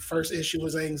like the first issue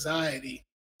was anxiety.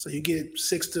 So you get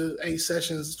 6 to 8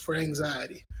 sessions for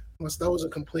anxiety. Once those are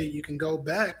complete, you can go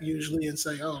back usually and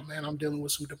say, oh man, I'm dealing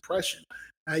with some depression.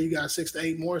 Now you got 6 to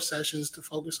 8 more sessions to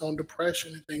focus on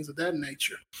depression and things of that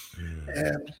nature.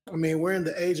 And I mean, we're in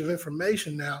the age of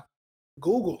information now.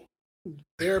 Google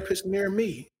therapist near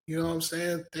me, you know what I'm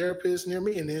saying? Therapist near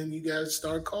me. And then you guys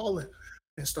start calling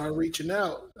and start reaching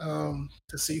out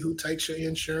to see who takes your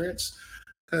insurance.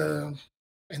 And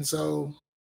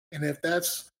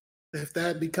if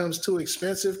that becomes too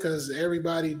expensive, because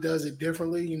everybody does it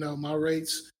differently, you know, my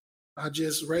rates I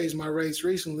just raised my rates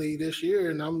recently this year,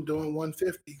 and I'm doing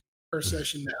 150 per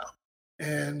session now.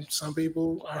 And some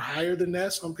people are higher than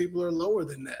that. Some people are lower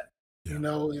than that. You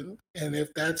know, and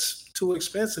if that's too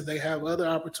expensive, they have other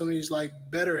opportunities like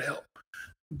BetterHelp.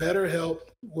 BetterHelp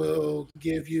will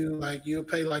give you like you'll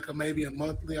pay like maybe a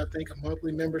monthly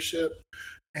membership,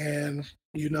 and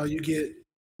you know you get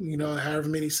however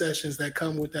many sessions that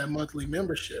come with that monthly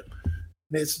membership.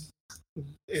 And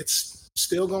it's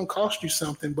still gonna cost you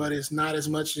something, but it's not as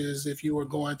much as if you were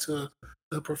going to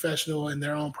the professional in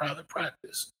their own private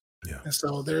practice. Yeah. And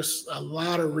so there's a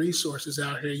lot of resources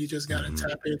out here. You just got to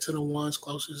tap into the ones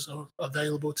closest or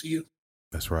available to you.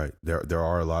 That's right. There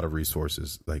are a lot of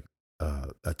resources, like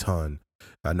a ton.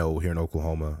 I know here in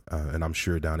Oklahoma, and I'm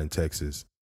sure down in Texas,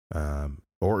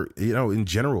 or in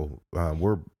general,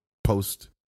 we're post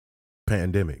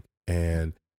pandemic,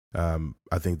 and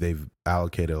I think they've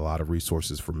allocated a lot of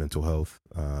resources for mental health.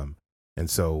 And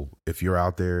so if you're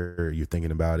out there, you're thinking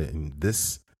about it, and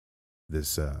this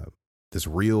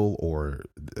reel or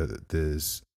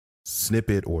this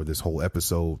snippet or this whole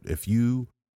episode, if you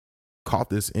caught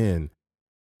this in,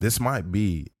 this might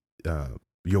be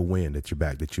your win at your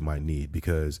back that you might need,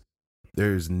 because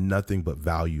there's nothing but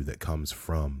value that comes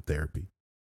from therapy.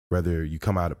 Whether you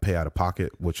pay out of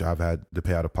pocket, which I've had to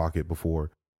pay out of pocket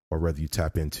before, or whether you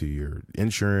tap into your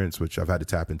insurance, which I've had to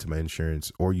tap into my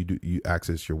insurance, or you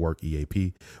access your work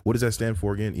EAP. What does that stand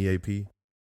for again? EAP?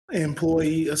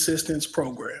 Employee Assistance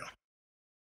Program.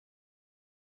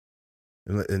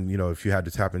 And if you had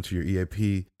to tap into your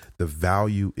EAP, the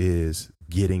value is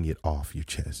getting it off your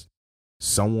chest.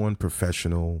 Someone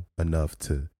professional enough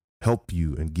to help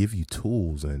you and give you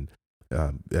tools. And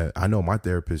I know my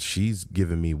therapist, she's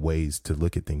given me ways to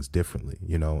look at things differently,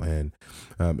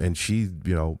 and she,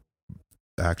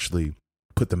 actually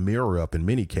put the mirror up in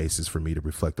many cases for me to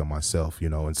reflect on myself,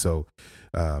 and so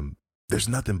there's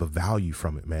nothing but value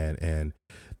from it, man. And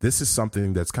this is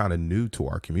something that's kind of new to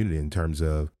our community in terms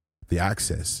of the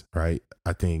access, right?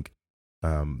 I think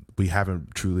we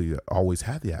haven't truly always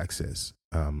had the access.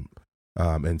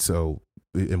 And so,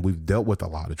 and we've dealt with a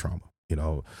lot of trauma,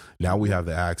 now we have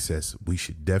the access. We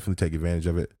should definitely take advantage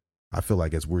of it. I feel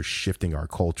like as we're shifting our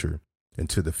culture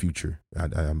into the future,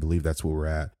 I believe that's where we're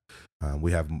at.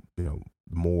 We have,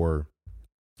 more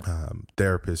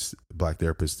therapists, Black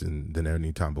therapists than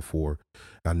any time before.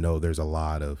 I know there's a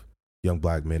lot of young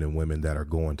Black men and women that are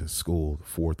going to school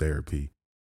for therapy.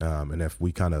 And if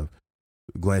we kind of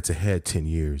glance ahead 10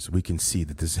 years, we can see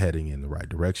that this is heading in the right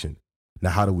direction. Now,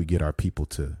 how do we get our people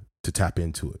to tap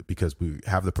into it? Because we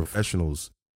have the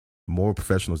professionals, more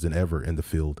professionals than ever in the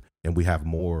field, and we have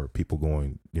more people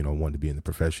going, wanting to be in the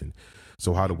profession.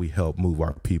 So how do we help move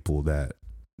our people that,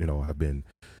 have been,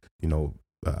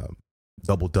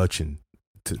 double dutching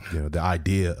to, the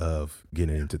idea of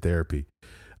getting into therapy?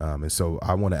 And so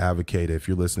I want to advocate, if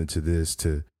you're listening to this,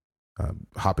 to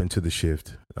hop into the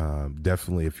shift.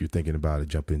 Definitely, if you're thinking about it,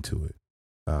 jump into it,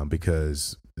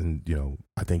 because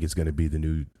I think it's going to be the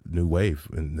new wave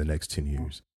in the next 10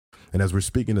 years. And as we're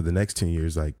speaking of the next 10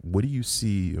 years, like, what do you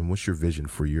see and what's your vision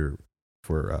for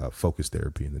focus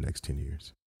therapy in the next 10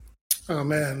 years? Oh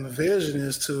man, the vision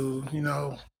is to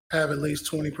have at least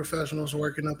 20 professionals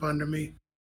working up under me.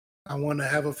 I want to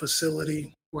have a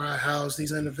facility where I house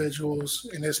these individuals,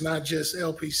 and it's not just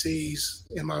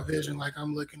LPCs in my vision. Like,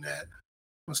 I'm looking at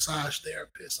massage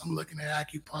therapists, I'm looking at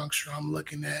acupuncture, I'm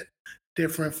looking at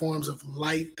different forms of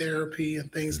light therapy and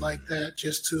things like that,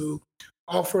 just to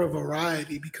offer a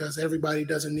variety, because everybody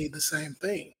doesn't need the same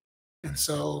thing. And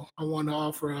so I want to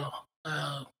offer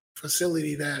a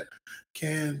facility that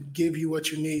can give you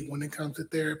what you need when it comes to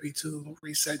therapy, to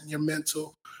resetting your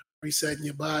mental, resetting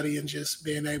your body, and just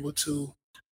being able to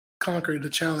conquer the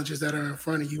challenges that are in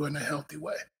front of you in a healthy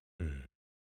way.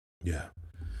 Yeah,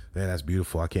 man, that's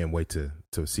beautiful. I can't wait to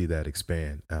see that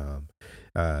expand.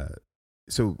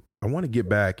 So I want to get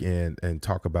back and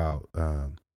talk about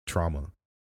trauma.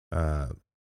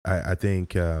 I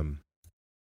think a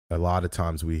lot of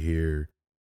times we hear,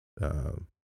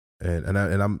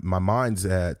 my mind's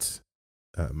at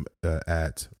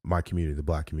my community, the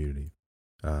Black community.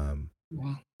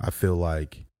 I feel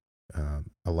like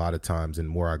a lot of times,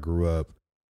 and where I grew up,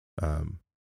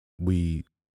 we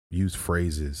use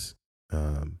phrases,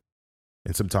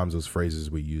 and sometimes those phrases,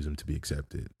 we use them to be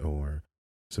accepted, or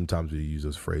sometimes we use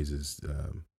those phrases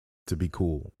to be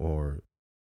cool, or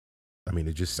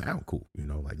it just sound cool,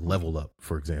 like level up,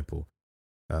 for example.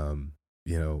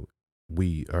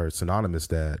 We are synonymous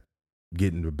that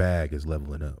getting the bag is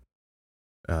leveling up.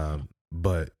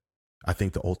 But I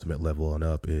think the ultimate leveling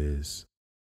up is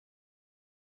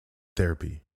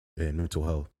therapy and mental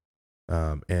health.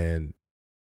 And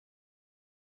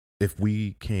if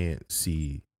we can't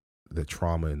see the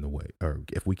trauma in the way, or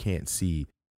if we can't see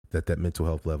that mental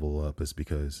health level up, is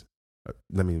because,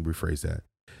 let me rephrase that.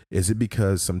 Is it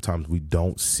because sometimes we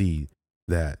don't see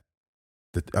that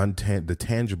the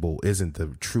tangible isn't the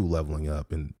true leveling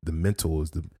up, and the mental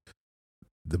is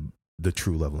the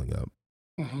true leveling up?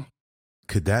 Mm-hmm.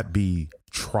 Could that be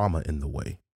trauma in the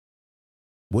way?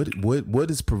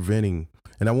 What is preventing?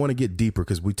 And I want to get deeper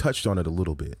because we touched on it a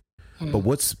little bit, but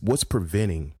what's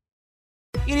preventing?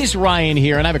 It is Ryan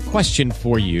here, and I have a question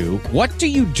for you. What do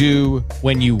you do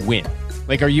when you win?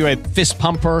 Like, are you a fist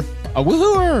pumper, a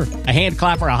woohooer, a hand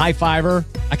clapper, a high fiver?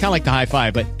 I kind of like the high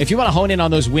five, but if you want to hone in on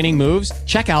those winning moves,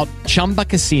 check out Chumba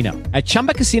Casino. At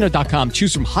ChumbaCasino.com,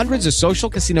 choose from hundreds of social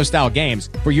casino style games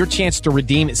for your chance to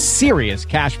redeem serious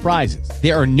cash prizes.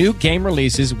 There are new game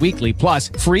releases weekly, plus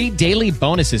free daily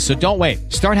bonuses. So don't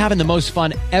wait. Start having the most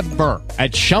fun ever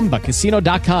at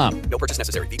ChumbaCasino.com. No purchase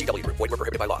necessary. VIIII. Void where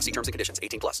prohibited by law. See terms and conditions.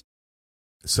 18+.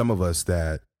 Some of us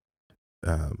that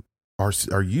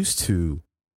are used to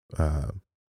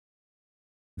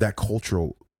that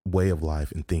cultural way of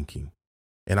life and thinking,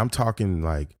 and I'm talking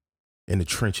like in the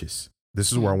trenches.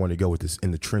 This is where I want to go with this.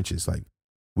 In the trenches, like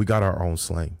we got our own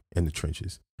slang in the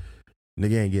trenches.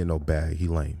 Nigga ain't getting no bag. He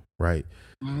lame, right?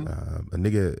 A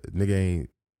nigga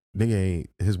ain't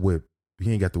his whip.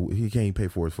 He can't pay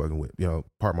for his fucking whip. You know,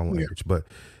 pardon my language, but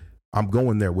I'm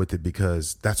going there with it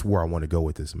because that's where I want to go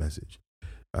with this message.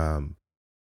 Are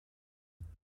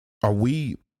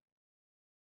we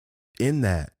in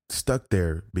that stuck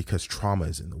there because trauma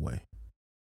is in the way?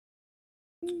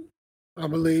 I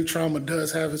believe trauma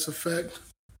does have its effect.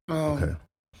 Okay.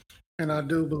 And I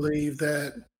do believe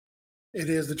that it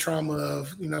is the trauma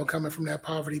of, coming from that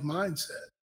poverty mindset.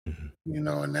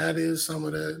 And that is some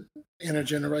of the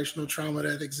intergenerational trauma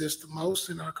that exists the most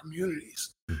in our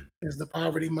communities, is the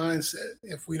poverty mindset.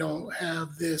 If we don't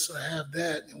have this or have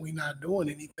that, and we're not doing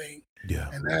anything,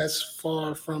 and that's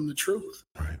far from the truth.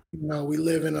 Right. We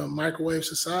live in a microwave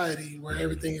society where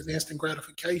everything is instant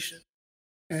gratification.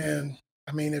 And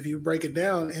I mean, if you break it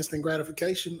down, instant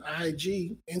gratification,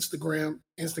 IG, Instagram,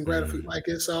 instant gratification, like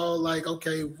it's all like,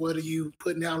 okay, what are you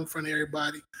putting out in front of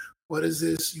everybody? What is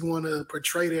this you want to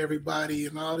portray to everybody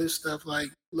and all this stuff, like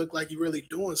look like you're really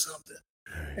doing something.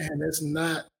 And it's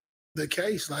not the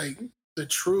case. Like the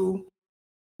true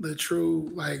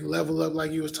like level up,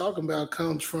 like you was talking about,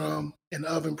 comes from an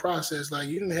oven process. Like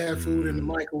you didn't have food in the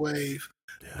microwave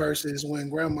versus when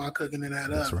grandma cooking in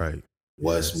that oven. That's right.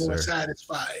 What's more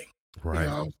satisfying? Right. You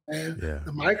know what I'm saying? Yeah.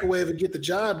 The microwave will get the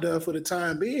job done for the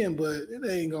time being, but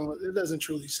it doesn't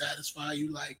truly satisfy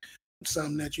you like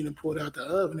something that you done pulled out the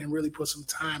oven and really put some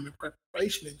time and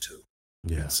preparation into.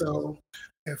 Yeah. And so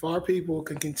if our people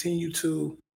can continue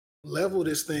to level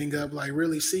this thing up, like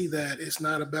really see that it's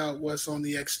not about what's on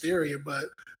the exterior, but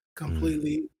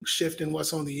completely shifting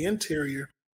what's on the interior,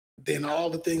 then all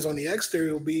the things on the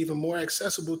exterior will be even more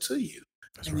accessible to you.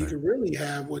 You can really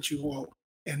have what you want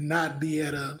and not be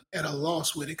at a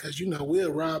loss with it, because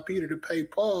we'll rob Peter to pay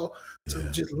Paul to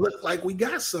just look like we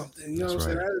got something. You know what I'm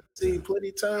saying? I've seen plenty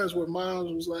of times where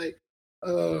moms was like,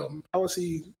 I would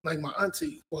see like my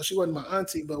auntie. Well, she wasn't my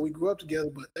auntie, but we grew up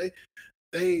together. But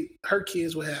her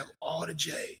kids would have all the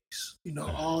J's,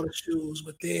 all the shoes.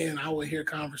 But then I would hear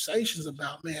conversations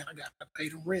about, man, I got to pay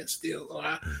the rent still,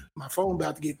 or my phone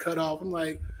about to get cut off. I'm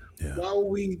like, why would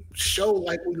we show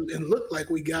like and look like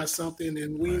we got something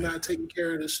and we not taking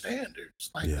care of the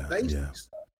standards, like the basic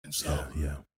stuff? And so,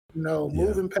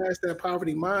 moving past that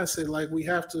poverty mindset, like we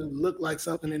have to look like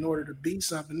something in order to be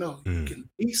something. No, you can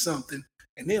be something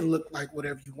and then look like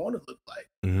whatever you want to look like.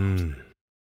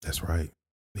 That's right.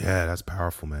 Yeah, that's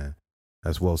powerful, man.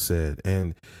 That's well said.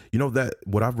 And that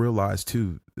what I've realized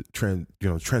too,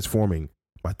 transforming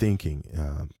my thinking,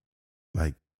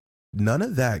 like none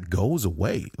of that goes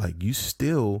away. Like you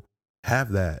still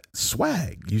have that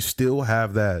swag. You still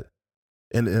have that.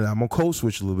 And I'm gonna code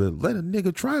switch a little bit. Let a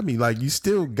nigga try me. Like you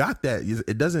still got that.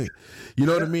 It doesn't, you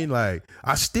know what I mean? Like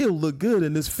I still look good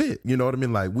in this fit. You know what I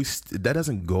mean? Like that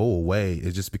doesn't go away.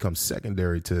 It just becomes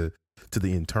secondary to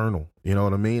the internal. You know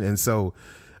what I mean? And so,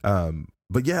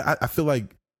 but yeah, I feel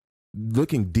like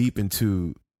looking deep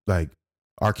into like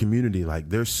our community, like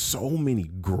there's so many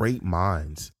great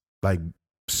minds, like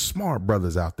smart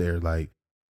brothers out there, like,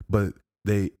 but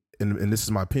they, and this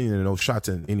is my opinion, and no shots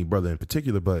at any brother in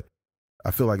particular, but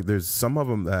I feel like there's some of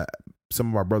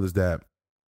our brothers that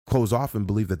close off and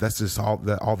believe that that's just all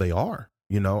they are.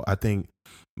 I think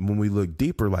when we look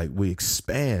deeper, like we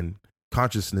expand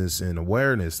consciousness and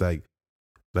awareness, like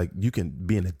you can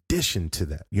be an addition to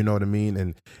that. You know what I mean?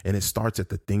 And it starts at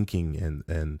the thinking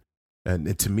and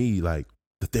to me, like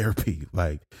the therapy,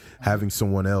 like having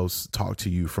someone else talk to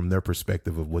you from their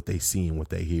perspective of what they see and what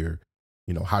they hear,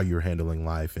 you know, how you're handling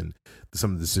life and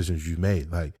some of the decisions you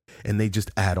made, like, and they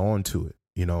just add on to it,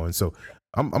 you know. And so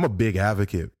I'm a big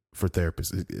advocate for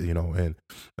therapists, you know, and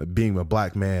being a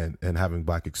Black man and having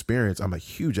Black experience, I'm a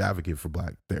huge advocate for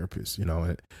Black therapists, you know.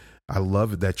 And I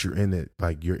love that you're in it.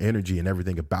 Like, your energy and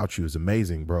everything about you is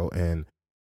amazing, bro. And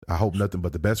I hope nothing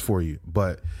but the best for you.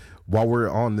 But while we're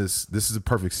on this is a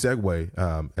perfect segue.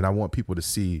 And I want people to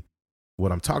see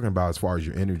what I'm talking about as far as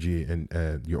your energy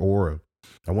and your aura.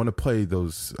 I want to play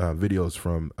those videos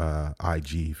from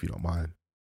IG, if you don't mind.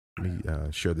 Let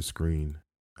me share the screen.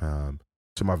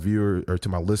 To my viewer or to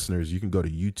my listeners, you can go to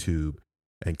YouTube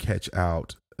and catch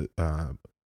out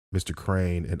Mr.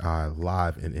 Crane and I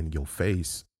live and in your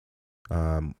face.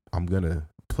 I'm going to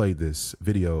play this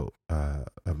video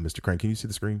of Mr. Crane. Can you see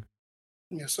the screen?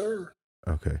 Yes, sir.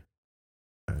 Okay.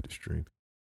 I had to stream.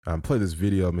 Play this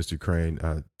video of Mr. Crane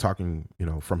talking, you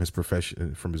know, from his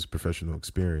professional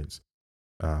experience.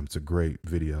 It's a great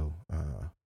video.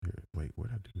 Here, wait, what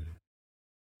did I do?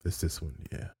 It's this one.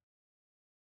 Yeah.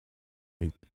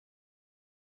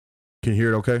 Can you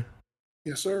hear it okay?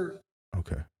 Yes, sir.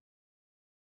 Okay.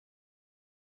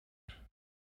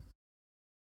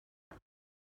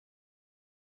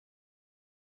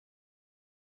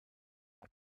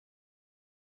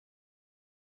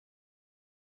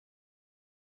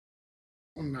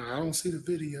 No, I don't see the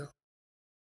video.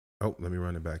 Oh, let me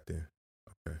run it back then.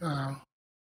 Okay.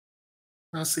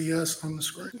 I see us on the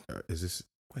screen. Is this?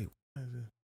 Wait. What is it?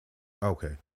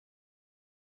 Okay.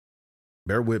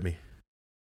 Bear with me,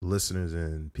 listeners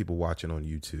and people watching on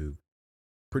YouTube.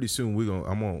 Pretty soon we're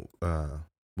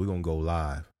gonna go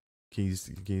live. Can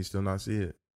you still not see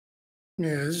it?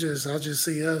 Yeah, I just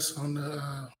see us on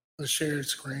the shared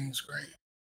screen.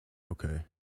 Okay.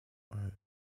 All right.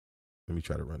 Let me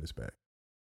try to run this back.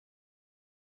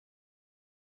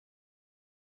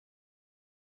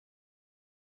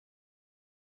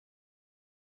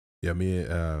 Yeah, me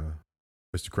and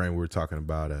Mr. Crane, we were talking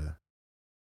about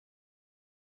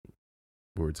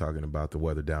the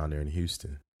weather down there in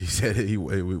Houston. He said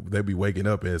they'd be waking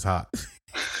up and it's hot,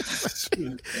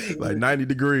 like 90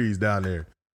 degrees down there.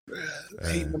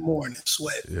 8 in the morning,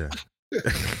 sweat. Yeah.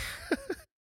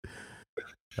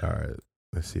 All right,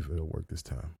 let's see if it'll work this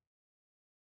time.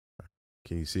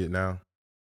 Can you see it now?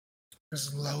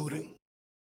 It's loading.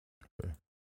 Okay.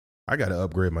 I got to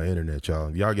upgrade my internet,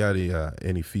 y'all. Y'all got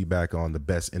any feedback on the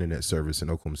best internet service in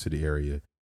Oklahoma City area?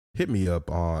 Hit me up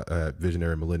on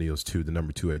visionarymillennials2, the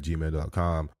number 2 at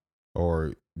gmail.com,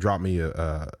 or drop me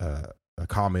a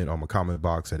comment on my comment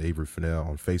box at Avery Fennell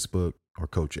on Facebook or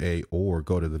Coach A, or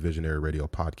go to the Visionary Radio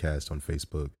podcast on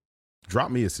Facebook.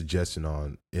 Drop me a suggestion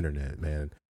on internet,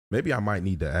 man. Maybe I might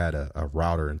need to add a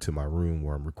router into my room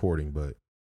where I'm recording, but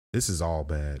this is all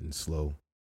bad and slow.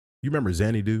 You remember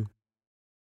Xanadu?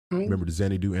 Remember the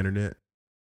Xanadu internet?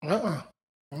 Yeah,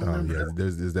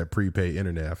 there's that prepaid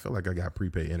internet. I feel like I got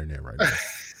prepaid internet right now.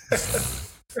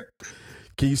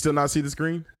 Can you still not see the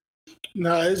screen?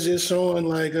 No, it's just showing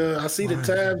like I see the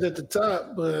tabs at the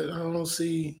top, but I don't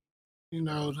see, you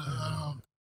know,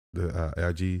 the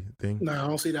IG thing. No, I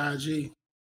don't see the IG.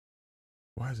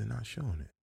 Why is it not showing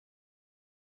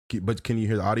it? But can you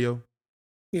hear the audio?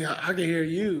 Yeah, I can hear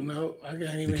you. No, I can't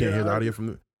even. You can't hear the audio from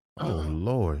the. Oh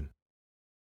Lord,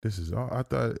 this is all. I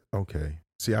thought. Okay.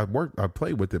 See, I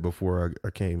played with it before I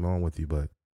came on with you, but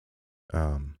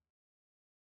let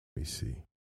me see.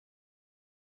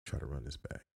 Try to run this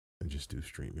back and just do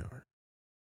StreamYard.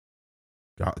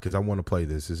 Because I want to play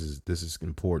this. This is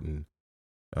important.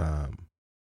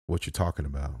 What you're talking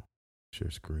about.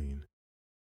 Share screen.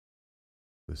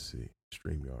 Let's see.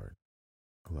 StreamYard.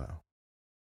 Allow.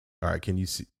 All right, can you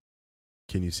see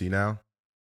now?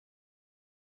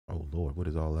 Oh Lord, what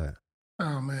is all that?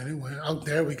 Oh man, it went. Oh,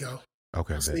 there we go.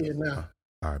 Okay, I see it now.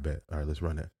 All right, bet. All right, let's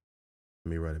run it.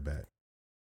 Let me run it back.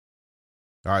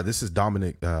 All right, this is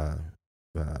Domonick,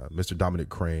 Mr. Domonick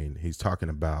Crane. He's talking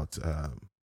about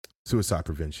suicide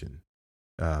prevention,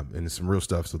 and it's some real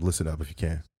stuff. So listen up if you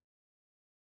can.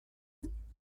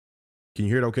 Can you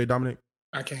hear it? Okay, Domonick?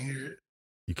 I can't hear it.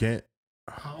 You can't?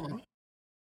 Oh.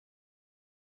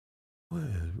 What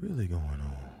is really going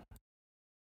on?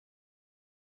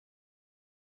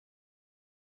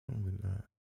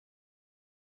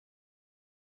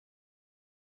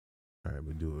 All right,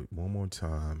 we'll do it one more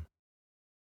time.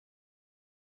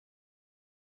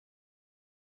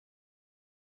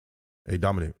 Hey,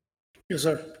 Domonick. Yes,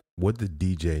 sir. What did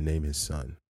DJ name his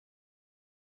son?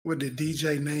 What did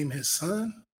DJ name his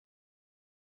son?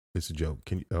 It's a joke.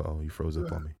 Can you? Oh, you froze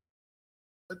up on me.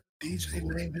 What did DJ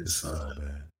name his son? All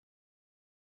bad.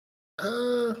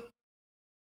 Man,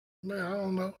 I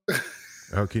don't know.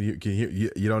 Oh, can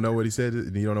you don't know what he said?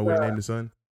 You don't know what he named his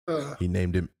son? He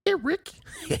named him Eric.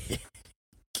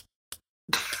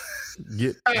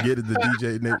 Get the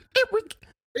DJ name Eric.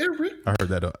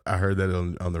 I heard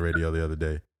that on the radio the other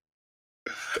day.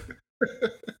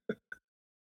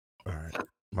 All right,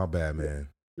 my bad, man.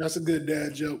 That's a good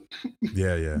dad joke.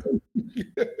 Yeah.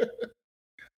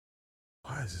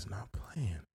 Why is this not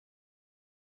playing?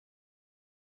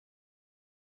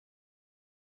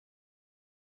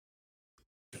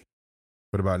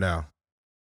 What about now?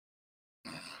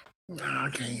 Nah, I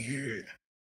can't hear it.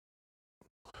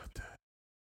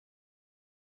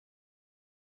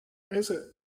 It's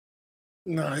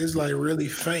like really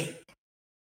faint.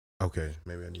 Okay,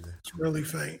 maybe I need that. It's really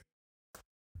faint.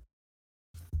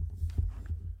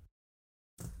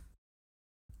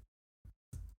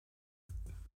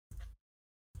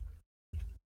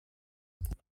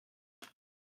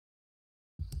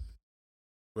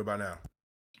 What about now?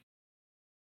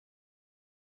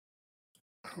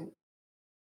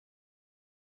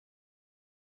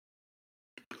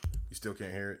 You still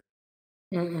can't hear it?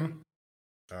 Mm-mm.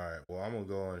 All right. Well, I'm gonna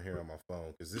go on here on my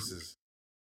phone because this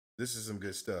is some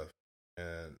good stuff,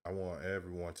 and I want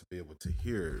everyone to be able to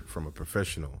hear it from a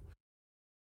professional.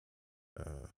 Hey,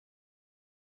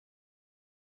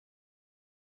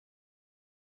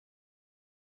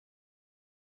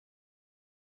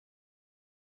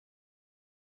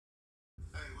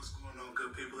 what's going on,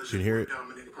 good people? It's Can you hear it?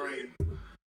 Domonick Praying,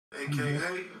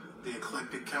 aka the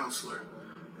Eclectic Counselor.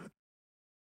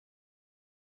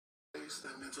 It's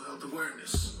that mental health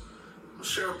awareness. I'll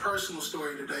share a personal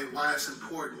story today why it's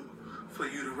important for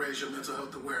you to raise your mental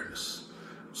health awareness.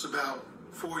 It's about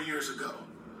 4 years ago.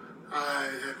 We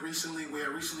had recently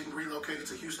relocated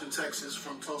to Houston, Texas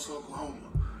from Tulsa, Oklahoma.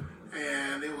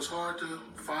 And it was hard to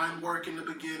find work in the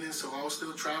beginning, so I was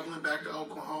still traveling back to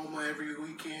Oklahoma every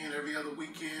weekend, every other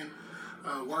weekend,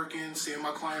 working, seeing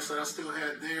my clients that I still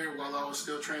had there while I was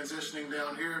still transitioning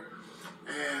down here.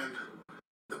 And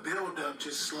the build-up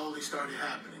just slowly started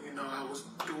happening. You know, I was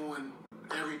doing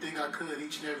everything I could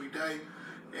each and every day,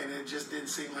 and it just didn't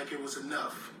seem like it was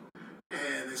enough.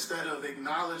 And instead of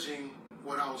acknowledging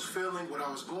what I was feeling, what I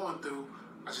was going through,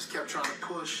 I just kept trying to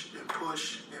push and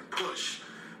push and push.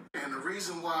 And the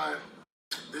reason why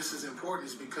this is important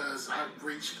is because I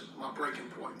reached my breaking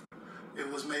point. It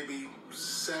was maybe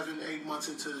 7-8 months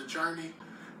into the journey,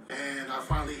 and I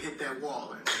finally hit that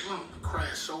wall and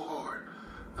crashed so hard.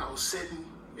 I was sitting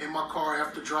in my car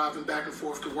after driving back and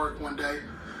forth to work one day,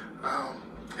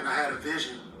 and I had a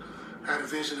vision. I had a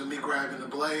vision of me grabbing the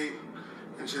blade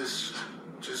and just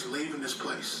leaving this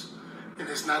place. And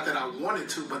it's not that I wanted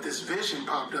to, but this vision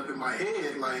popped up in my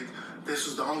head like this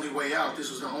was the only way out. This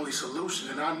was the only solution.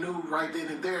 And I knew right then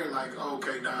and there, like,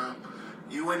 okay, Dom,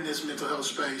 you in this mental health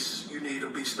space, you need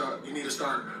to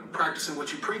start practicing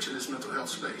what you preach in this mental health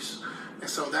space. And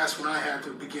so that's when I had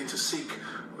to begin to seek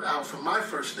out for my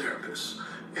first therapist.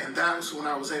 And that's when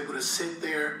I was able to sit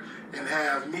there and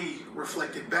have me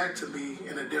reflected back to me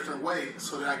in a different way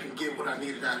so that I can get what I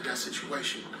needed out of that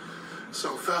situation.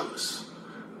 So fellas,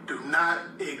 do not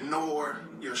ignore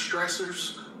your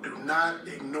stressors. Do not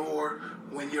ignore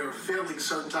when you're feeling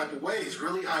certain type of ways.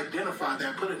 Really identify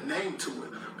that, put a name to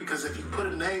it. Because if you put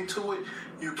a name to it,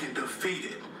 you can defeat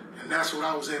it. And that's what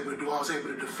I was able to do. I was able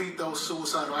to defeat those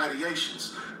suicidal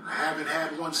ideations. I haven't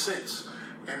had one since.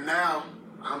 And now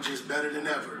I'm just better than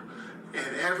ever.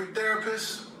 And every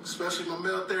therapist, especially my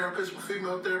male therapist, my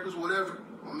female therapist, whatever,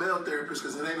 my male therapist,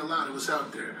 because it ain't a lot of us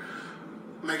out there,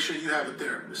 make sure you have a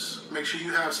therapist. Make sure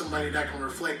you have somebody that can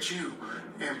reflect you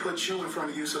and put you in front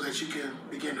of you so that you can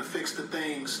begin to fix the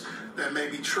things that may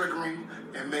be triggering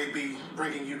and may be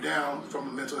bringing you down from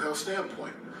a mental health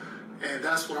standpoint. And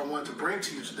that's what I wanted to bring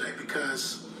to you today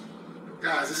because,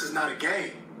 guys, this is not a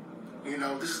game. You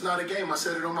know, this is not a game. I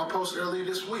said it on my post earlier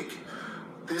this week.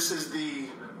 This is the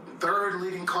third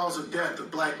leading cause of death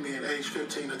of black men aged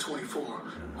 15 to 24.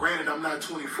 Granted, I'm not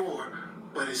 24,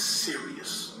 but it's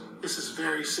serious. This is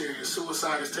very serious.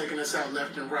 Suicide is taking us out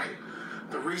left and right.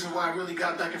 The reason why I really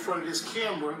got back in front of this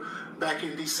camera back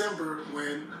in December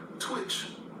when Twitch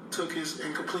took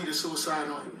and completed suicide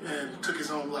and took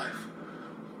his own life.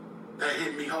 That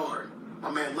hit me hard. My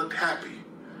man looked happy.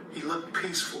 He looked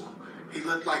peaceful. He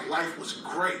looked like life was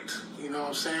great, you know what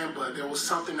I'm saying? But there was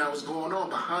something that was going on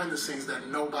behind the scenes that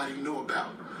nobody knew about.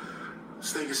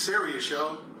 This thing is serious,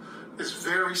 y'all. It's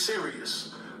very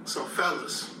serious. So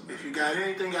fellas, if you got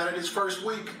anything out of this first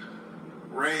week,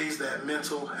 raise that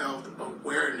mental health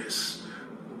awareness.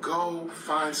 Go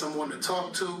find someone to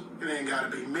talk to. It ain't gotta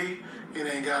be me. It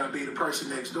ain't gotta be the person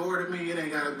next door to me. It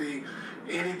ain't gotta be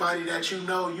Anybody that you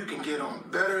know, you can get on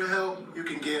BetterHelp. You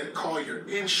can call your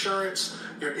insurance.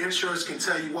 Your insurance can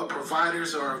tell you what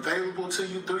providers are available to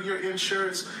you through your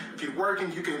insurance. If you're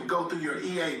working, you can go through your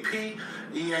EAP.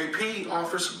 EAP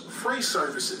offers free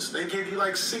services. They give you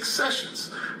like 6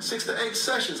 sessions, 6 to 8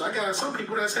 sessions. I got some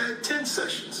people that's had 10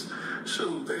 sessions.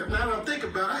 Shoot, now that I'm thinking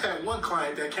about it, I had one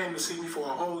client that came to see me for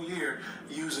a whole year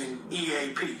using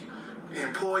EAP,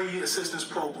 Employee Assistance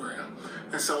Program.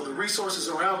 And so the resources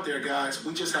are out there, guys.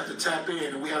 We just have to tap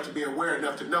in, and we have to be aware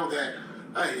enough to know that,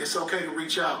 hey, it's okay to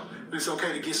reach out, and it's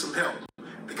okay to get some help,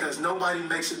 because nobody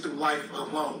makes it through life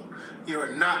alone. You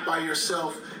are not by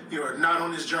yourself. You are not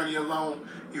on this journey alone.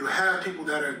 You have people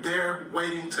that are there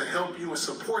waiting to help you and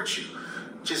support you.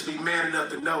 Just be man enough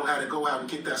to know how to go out and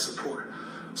get that support.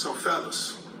 So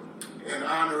fellas, in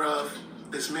honor of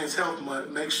this Men's Health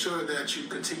Month, make sure that you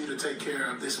continue to take care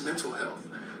of this mental health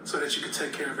so that you can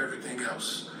take care of everything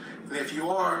else. And if you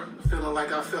are feeling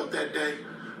like I felt that day,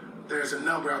 there's a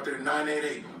number out there,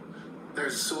 988.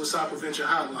 There's a suicide prevention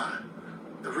hotline.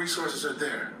 The resources are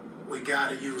there. We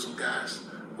gotta use them, guys.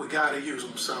 We gotta use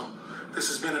them. So this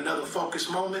has been another Focus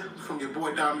Moment from your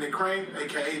boy Domonick Crane,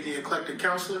 aka the Eclectic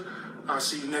Counselor. I'll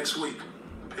see you next week.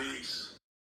 Peace.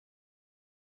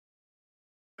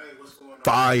 Hey, what's going on?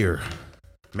 Fire.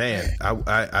 Man,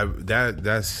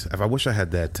 that's if I wish I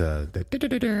had that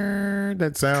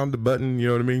sound, the button, you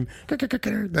know what I mean?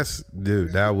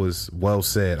 Dude, that was well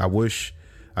said. I wish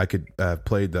I could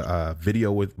play the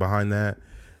video with behind that.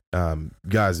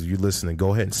 Guys, if you're listening,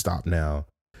 go ahead and stop now.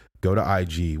 Go to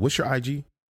IG. What's your IG?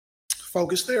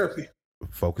 Focus Therapy.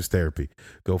 Focus Therapy.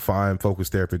 Go find Focus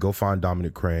Therapy. Go find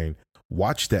Domonick Crane.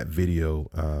 Watch that video.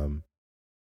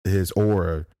 His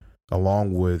aura,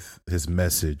 along with his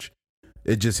message,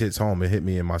 it just hits home. It hit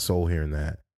me in my soul hearing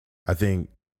that. I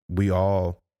think we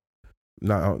all.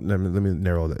 No, let me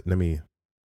narrow that. Let me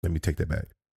take that back.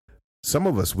 Some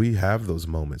of us, we have those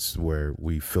moments where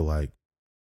we feel like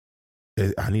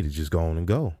I need to just go on and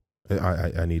go.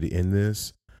 I need to end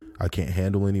this. I can't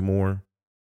handle anymore.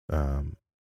 And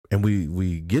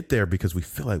we get there because we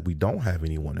feel like we don't have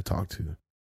anyone to talk to.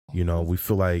 You know, we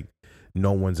feel like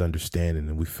no one's understanding,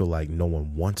 and we feel like no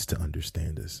one wants to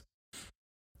understand us.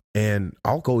 And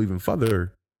I'll go even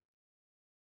further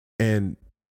and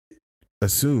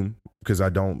assume, because I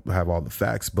don't have all the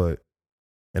facts,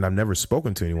 and I've never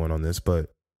spoken to anyone on this, but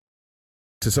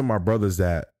to some of my brothers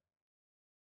that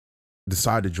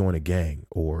decide to join a gang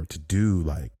or to do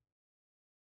like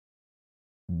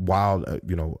wild,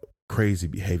 crazy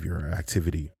behavior or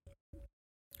activity,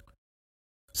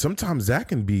 sometimes that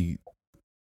can be,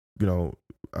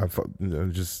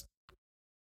 just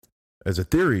as a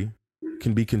theory,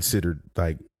 can be considered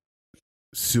like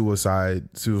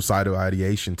suicidal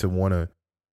ideation, to want to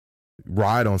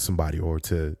ride on somebody or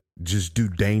to just do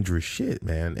dangerous shit,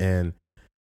 man. And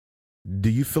do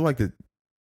you feel like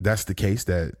that's the case,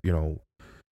 that,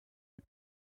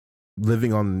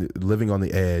 living on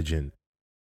the edge and,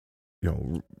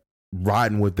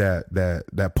 riding with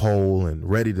that pole and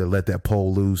ready to let that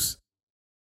pole loose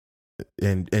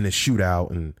and a shootout,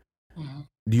 and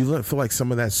do you feel like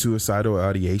some of that suicidal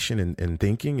ideation and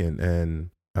thinking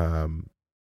and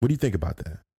what do you think about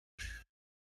that?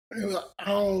 I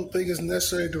don't think it's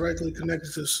necessarily directly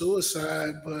connected to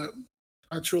suicide, but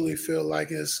I truly feel like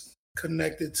it's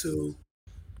connected to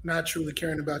not truly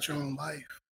caring about your own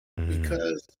life,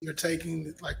 because you're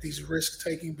taking like these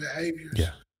risk-taking behaviors.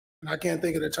 Yeah. And I can't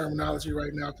think of the terminology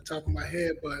right now off the top of my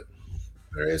head, but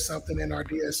there is something in our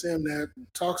DSM that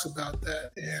talks about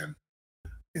that.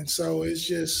 And so it's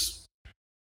just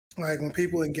like when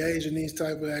people engage in these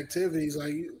type of activities,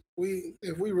 like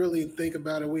if we really think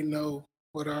about it, we know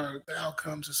what are the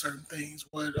outcomes of certain things,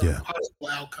 what are possible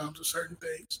outcomes of certain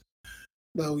things.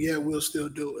 But yeah, we'll still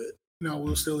do it.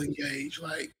 We'll still engage.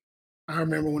 Like I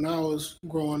remember when I was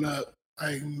growing up,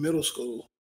 like middle school,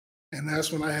 and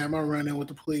that's when I had my run-in with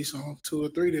the police on 2 or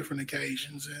 3 different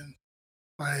occasions. And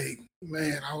like,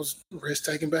 man, I was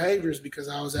risk-taking behaviors because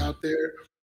I was out there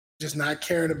just not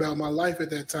caring about my life at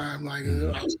that time. Like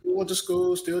I still went to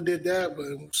school, still did that, but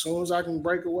as soon as I can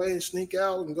break away and sneak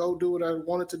out and go do what I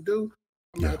wanted to do,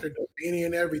 I'm out there doing any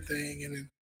and everything. And then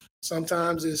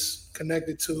sometimes it's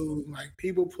connected to like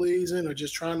people pleasing or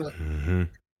just trying to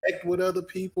connect with other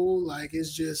people. Like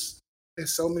there's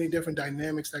so many different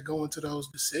dynamics that go into those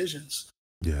decisions.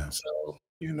 Yeah. So,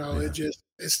 it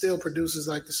still produces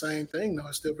like the same thing though.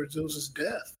 It still produces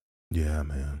death. Yeah,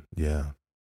 man. Yeah.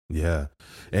 Yeah.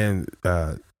 And,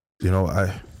 I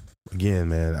get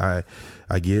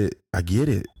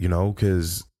it,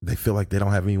 cause they feel like they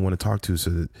don't have anyone to talk to, so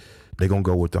that they're going to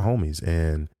go with the homies.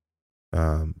 And,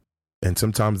 And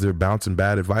sometimes they're bouncing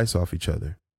bad advice off each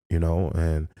other, you know,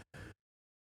 and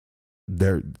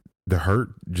they're hurt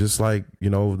just like, you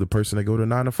know, the person that go to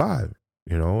 9 to 5,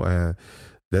 you know, and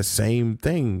that same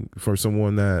thing for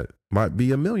someone that might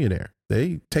be a millionaire.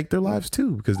 They take their lives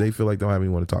too because they feel like they don't have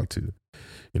anyone to talk to.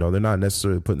 You know, they're not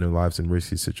necessarily putting their lives in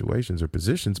risky situations or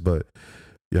positions, but,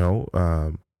 you know,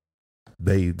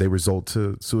 they result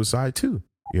to suicide too,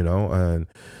 you know, and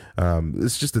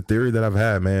it's just a theory that I've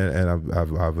had, man. And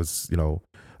I was, you know,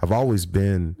 I've always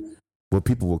been what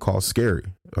people would call scary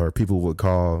or people would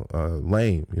call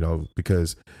lame, you know,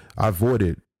 because I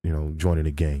avoided, you know, joining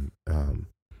a gang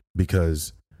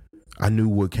because I knew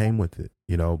what came with it,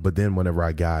 you know. But then whenever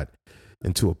I got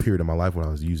into a period of my life when I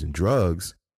was using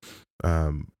drugs,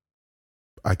 I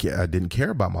didn't care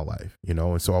about my life, you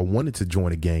know. And so I wanted to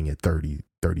join a gang at 30,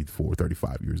 34,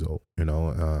 35 years old, you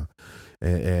know.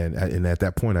 And at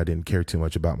that point, I didn't care too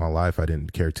much about my life. I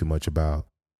didn't care too much about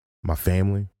my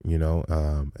family, you know.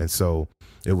 And so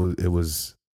it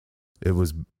was,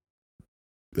 you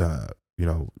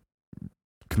know,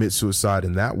 commit suicide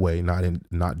in that way,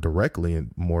 not directly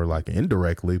and more like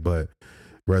indirectly, but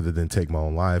rather than take my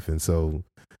own life. And so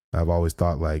I've always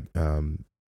thought like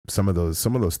some of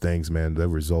those things, man, they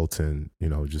result in, you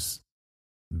know, just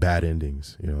bad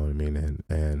endings, you know what I mean?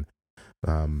 And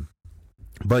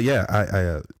but yeah,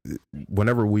 I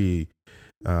whenever we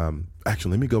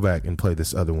actually, let me go back and play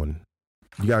this other one.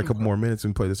 You got a couple more minutes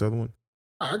and play this other one?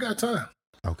 I got time.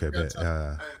 Okay, but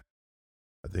I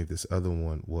think this other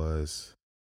one was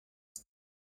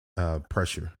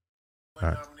Pressure.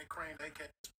 All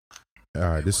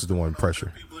right, this is the one,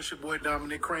 Pressure. People, it's your boy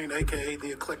Domonick Crane, aka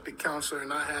the Eclectic Counselor,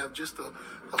 and I have just a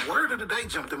word of the day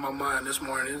jumped in my mind this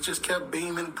morning. It just kept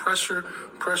beaming: pressure,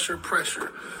 pressure,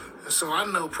 pressure. And so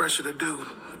I know pressure to do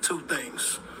two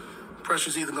things.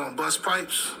 Pressure's either gonna bust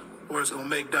pipes or it's gonna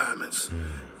make diamonds.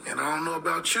 And I don't know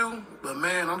about you, but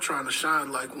man, I'm trying to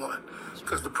shine like one,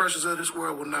 because the pressures of this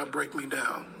world will not break me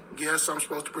down. Yes, I'm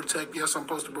supposed to protect. Yes, I'm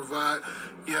supposed to provide.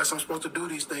 Yes, I'm supposed to do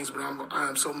these things, but I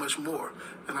am so much more,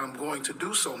 and I'm going to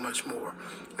do so much more.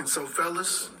 And so,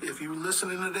 fellas, if you're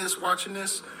listening to this, watching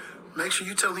this, make sure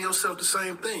you're telling yourself the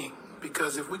same thing,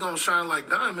 because if we're going to shine like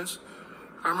diamonds,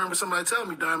 I remember somebody telling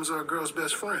me diamonds are a girl's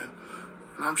best friend,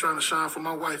 and I'm trying to shine for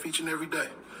my wife each and every day,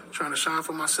 trying to shine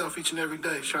for myself each and every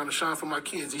day, trying to shine for my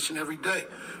kids each and every day.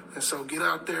 And so get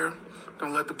out there.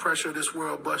 Don't let the pressure of this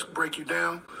world break you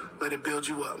down. Let it build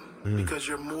you up, because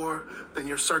you're more than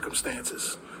your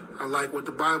circumstances. I like what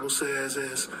the Bible says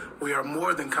is we are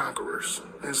more than conquerors.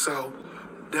 And so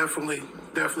definitely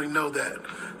know that.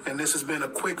 And this has been a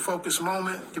quick focus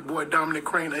moment. Your boy Domonick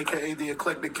Crane, a.k.a. the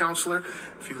Eclectic Counselor.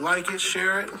 If you like it,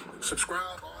 share it,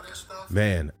 subscribe, all that stuff.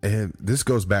 Man, and this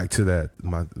goes back to that,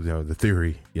 the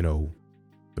theory, you know,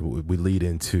 we lead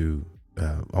into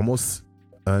almost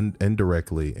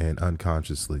indirectly and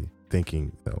unconsciously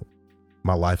thinking, you know,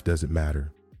 my life doesn't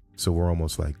matter. So we're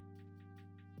almost like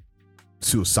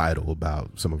suicidal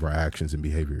about some of our actions and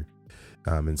behavior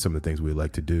and some of the things we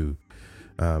like to do.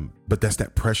 But that's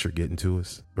that pressure getting to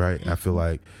us, right? I feel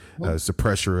like it's the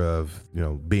pressure of, you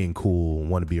know, being cool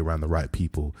and want to be around the right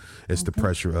people. It's the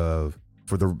pressure of,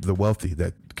 for the wealthy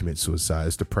that commit suicide,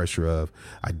 it's the pressure of,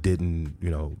 I didn't, you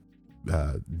know,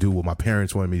 do what my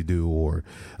parents wanted me to do, or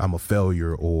I'm a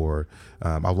failure, or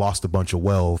I lost a bunch of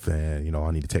wealth and, you know,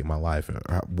 I need to take my life.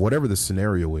 Whatever the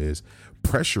scenario is,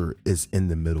 pressure is in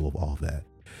the middle of all that.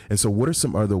 And so what are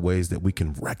some other ways that we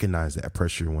can recognize that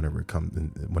pressure whenever it comes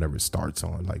and whenever it starts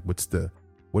on? Like, what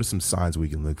are some signs we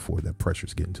can look for that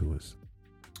pressure's getting to us?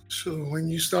 So when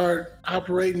you start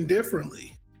operating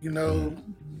differently, you know,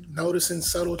 noticing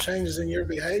subtle changes in your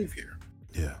behavior.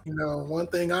 Yeah. You know, one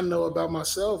thing I know about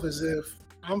myself is if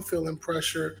I'm feeling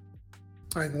pressure,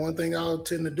 like one thing I'll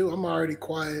tend to do, I'm already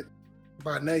quiet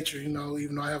by nature, you know,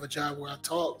 even though I have a job where I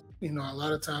talk, you know, a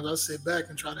lot of times I sit back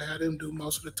and try to have them do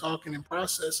most of the talking and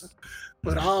processing,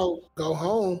 but I'll go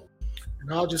home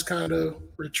and I'll just kind of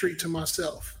retreat to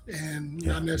myself and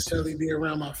not necessarily be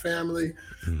around my family.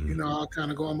 You know, I'll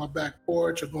kind of go on my back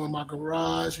porch or go in my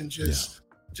garage and just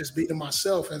be to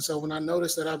myself. And so when I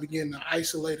notice that I begin to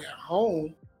isolate at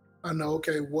home, I know,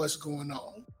 okay, what's going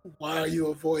on? Why are you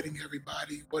avoiding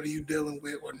everybody? What are you dealing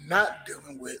with or not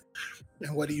dealing with?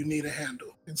 And what do you need to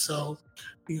handle? And so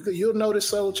you'll notice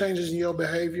subtle changes in your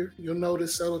behavior. You'll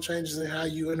notice subtle changes in how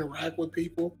you interact with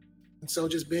people. And so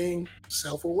just being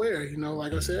self-aware, you know,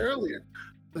 like I said earlier,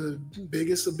 the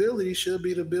biggest ability should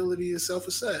be the ability to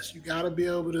self-assess. You got to be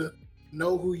able to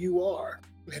know who you are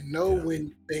and know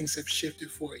when things have shifted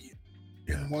for you.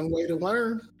 And one way to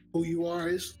learn who you are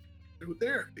is through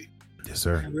therapy. Yes,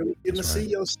 sir. And really getting to see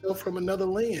yourself from another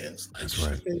lens, like That's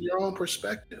right. in your own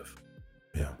perspective.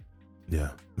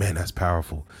 Yeah, man, that's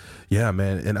powerful. Yeah,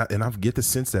 man, and I get the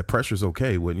sense that pressure's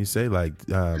okay. Wouldn't you say? Like,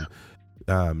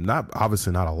 not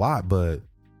obviously not a lot, but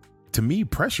to me,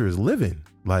 pressure is living.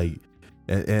 Like,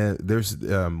 and there's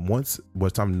once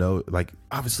time know, like,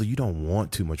 obviously you don't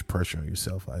want too much pressure on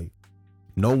yourself. Like,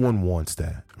 no one wants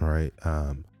that, all right?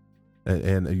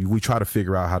 And we try to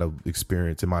figure out how to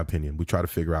experience, in my opinion, we try to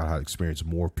figure out how to experience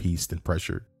more peace than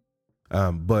pressure.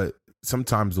 But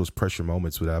sometimes those pressure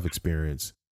moments that I've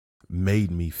experienced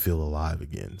made me feel alive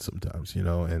again sometimes,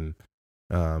 and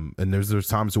there's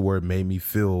times where it made me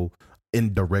feel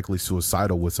indirectly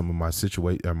suicidal with some of my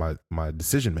my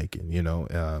decision making,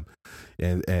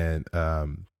 and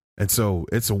so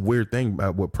it's a weird thing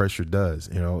about what pressure does,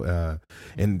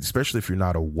 and especially if you're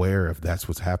not aware if that's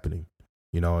what's happening.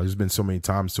 There's been so many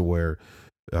times to where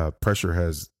pressure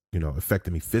has,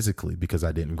 affected me physically because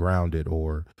I didn't ground it,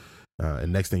 or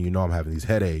and next thing you know, I'm having these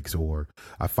headaches, or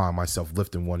I find myself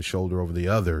lifting one shoulder over the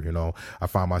other. I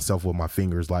find myself with my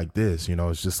fingers like this.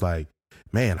 It's just like,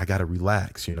 man, I got to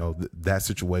relax. That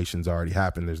situation's already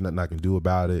happened. There's nothing I can do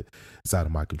about it. It's out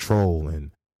of my control.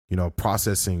 And,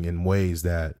 processing in ways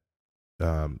that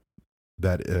my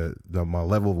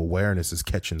level of awareness is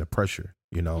catching the pressure,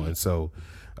 and so,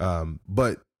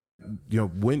 but,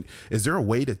 when is there a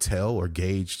way to tell or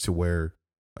gauge to where,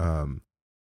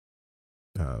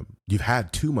 you've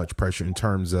had too much pressure in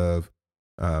terms of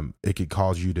it could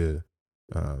cause you to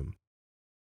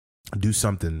do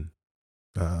something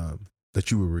that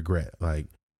you would regret? Like,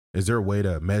 is there a way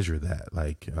to measure that?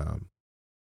 Like,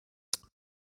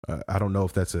 I don't know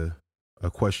if that's a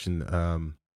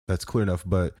question that's clear enough,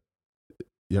 but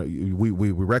we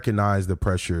recognize the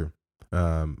pressure,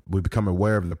 we become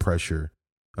aware of the pressure,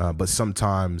 but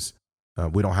sometimes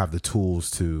we don't have the tools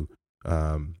to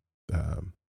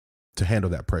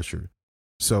handle that pressure.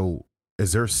 So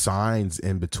is there signs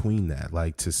in between that,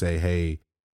 like to say, hey,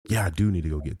 yeah, I do need to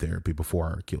go get therapy before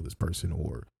I kill this person,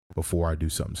 or before I do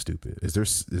something stupid? Is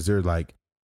there like,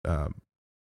 I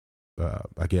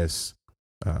guess,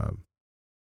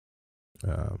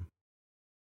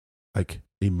 like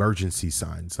emergency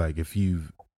signs, like if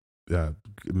you've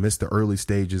missed the early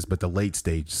stages, but the late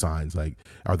stage signs, like,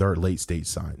 are there late stage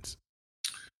signs?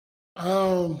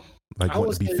 Like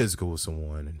wanting to be physical with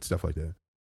someone and stuff like that.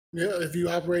 Yeah, if you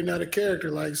operating out of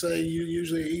character, like say you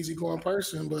usually an easygoing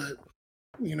person, but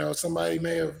somebody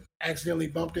may have accidentally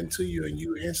bumped into you and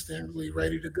you instantly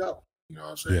ready to go. You know what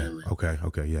I'm saying? Yeah. Like,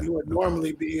 Okay. Yeah. You would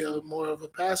normally be more of a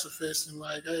pacifist and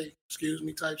like, hey, excuse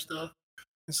me type stuff.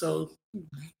 And so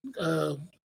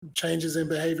changes in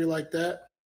behavior like that,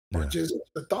 or just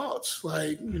the thoughts,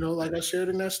 like, like I shared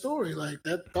in that story, like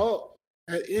that thought,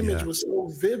 that image was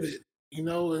so vivid. It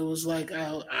was like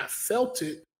I felt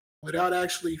it without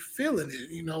actually feeling it,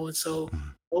 and so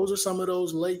those are some of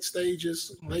those late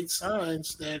stages, late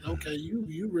signs that, okay,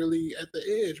 you really at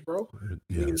the edge, bro.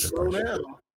 You need to slow down.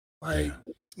 Like,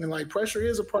 and like pressure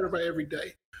is a part of our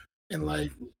everyday. And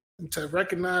like to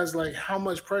recognize like how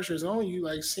much pressure is on you,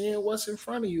 like seeing what's in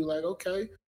front of you, like, okay,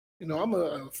 I'm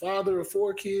a father of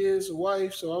 4 kids, a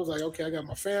wife. So I was like, okay, I got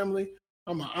my family.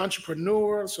 I'm an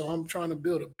entrepreneur. So I'm trying to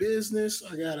build a business.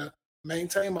 I got to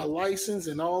maintain my license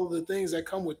and all the things that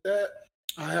come with that.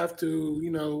 I have to,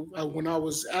 when I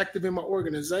was active in my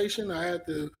organization, I had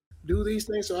to do these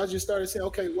things. So I just started saying,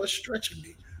 okay, what's stretching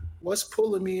me? What's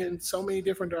pulling me in so many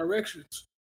different directions?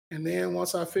 And then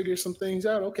once I figure some things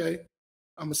out, okay,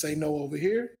 I'm going to say no over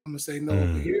here. I'm going to say no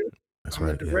over here. That's I'm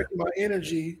going to direct my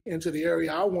energy into the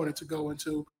area I want it to go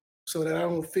into so that I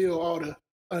don't feel all the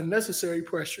unnecessary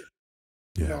pressure,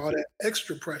 all that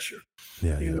extra pressure.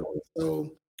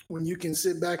 So when you can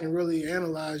sit back and really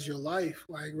analyze your life,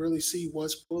 like really see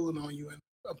what's pulling on you and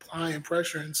applying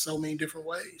pressure in so many different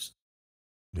ways.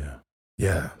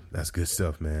 Yeah, that's good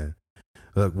stuff, man.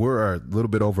 Look, we're a little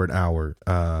bit over an hour.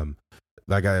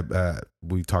 Like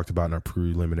we talked about in our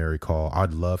preliminary call,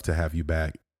 I'd love to have you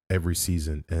back every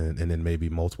season and then maybe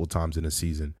multiple times in a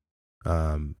season.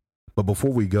 But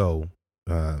before we go,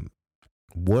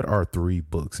 what are 3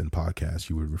 books and podcasts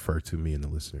you would refer to me and the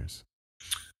listeners?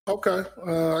 Okay.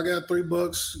 I got 3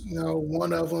 books.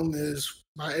 One of them is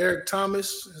by Eric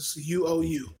Thomas. It's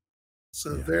UOU. It's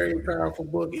a very powerful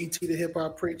book, E.T. the Hip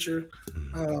Hop Preacher.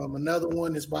 Another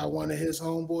one is by one of his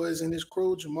homeboys in his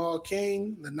crew, Jamal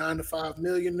King, the 9 to 5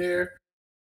 Millionaire.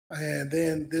 And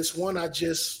then this one I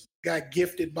just got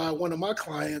gifted by one of my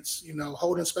clients,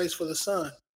 Holding Space for the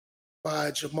Sun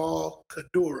by Jamal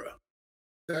Kadura.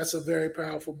 That's a very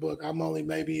powerful book. I'm only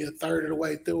maybe a third of the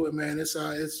way through it, man. It's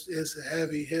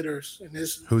heavy hitters. And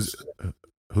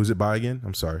who's it by again?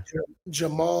 I'm sorry.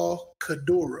 Jamal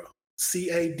Kadura.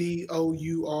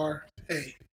 Cadoura.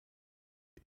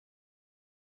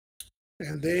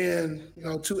 And then,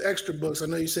 2 extra books. I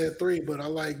know you said 3, but I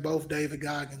like both David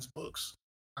Goggins books.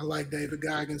 I like David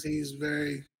Goggins. He's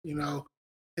very,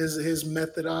 his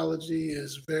methodology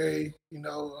is very,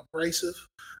 abrasive,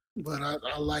 but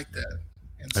I like that.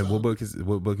 And so, what book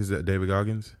is that, David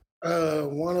Goggins?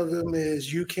 One of them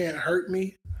is You Can't Hurt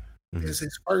Me. Is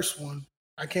his first one.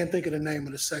 I can't think of the name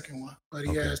of the second one, but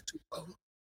he has 2 of them.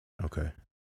 Okay.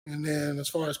 And then as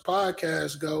far as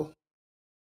podcasts go,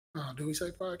 do we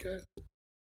say podcast?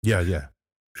 Yeah.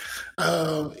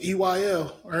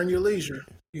 EYL, Earn Your Leisure.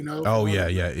 Oh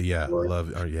yeah.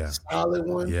 Love. Solid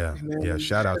one. Yeah.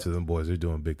 Shout out to them boys. They're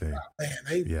doing big things.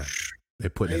 Man, they're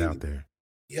putting it out there.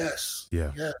 Yes.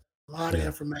 Yeah. A lot of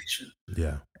information.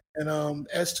 Yeah. And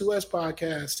S2S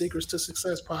podcast, Secrets to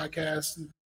Success podcast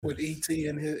with ET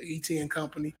and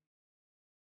Company.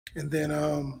 And then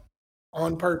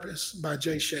On Purpose by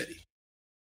Jay Shetty.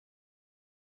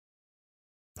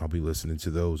 I'll be listening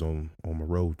to those on my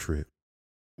road trip.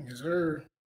 Yes, sir.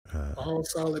 All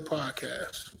solid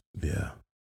podcasts. Yeah.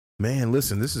 Man,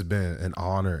 listen, this has been an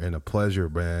honor and a pleasure,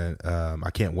 man.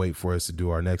 I can't wait for us to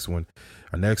do our next one.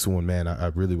 Our next one, man, I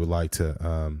really would like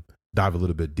to dive a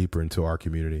little bit deeper into our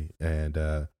community and,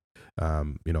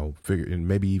 figure and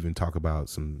maybe even talk about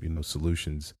some,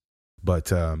 solutions.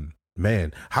 But,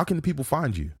 man, how can the people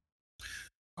find you?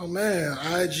 Oh, man,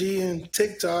 IG and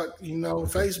TikTok,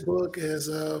 Facebook is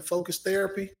Focus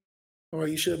Therapy, or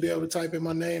you should be able to type in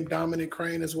my name, Domonick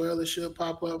Crane, as well. It should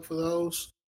pop up for those.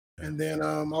 And then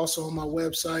also on my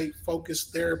website,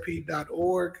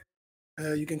 focustherapy.org.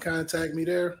 You can contact me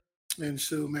there. And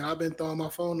shoot, man, I've been throwing my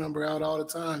phone number out all the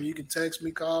time. You can text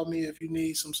me, call me if you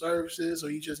need some services or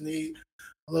you just need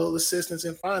a little assistance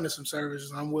in finding some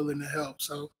services. I'm willing to help.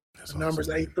 So the number is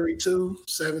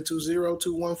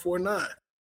 832-720-2149.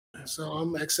 So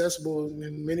I'm accessible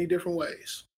in many different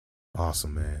ways.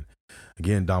 Awesome, man.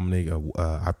 Again, Domonick,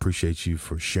 I appreciate you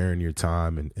for sharing your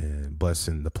time and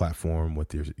blessing the platform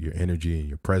with your energy and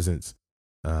your presence.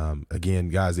 Again,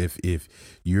 guys, if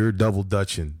you're double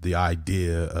dutching the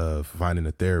idea of finding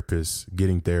a therapist,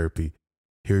 getting therapy,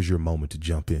 here's your moment to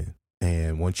jump in.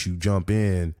 And once you jump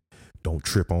in, don't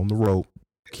trip on the rope.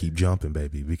 Keep jumping,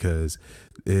 baby, because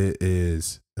it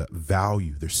is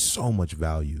value. There's so much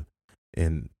value.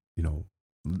 And,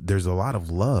 there's a lot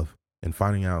of love in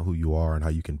finding out who you are and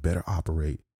how you can better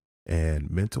operate.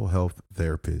 And mental health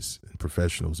therapists and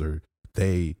professionals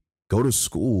they go to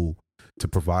school to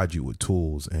provide you with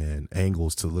tools and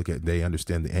angles to look at. They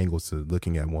understand the angles to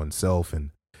looking at oneself.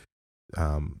 And,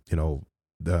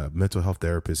 the mental health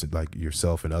therapists like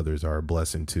yourself and others are a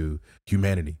blessing to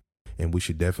humanity. And we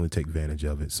should definitely take advantage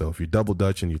of it. So if you're double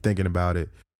Dutch and you're thinking about it,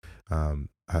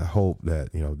 I hope that,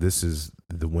 this is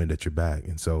the wind at your back.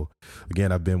 And so,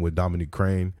 again, I've been with Domonick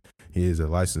Crane. He is a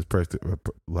licensed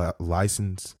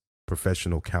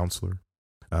professional counselor.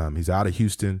 He's out of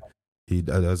Houston. He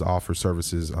does offer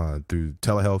services through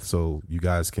telehealth. So you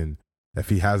guys can, if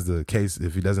he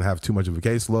doesn't have too much of a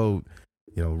caseload,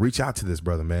 reach out to this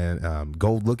brother, man.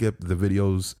 Go look at the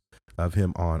videos of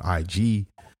him on IG.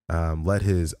 Let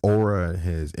his aura,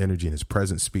 his energy, and his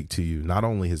presence speak to you. Not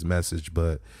only his message,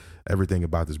 but everything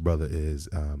about this brother is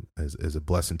a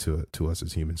blessing to us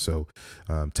as humans. So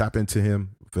tap into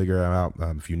him, figure out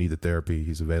if you need the therapy,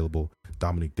 he's available.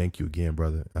 Domonick, thank you again,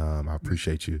 brother. I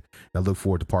appreciate you. And I look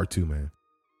forward to part 2, man.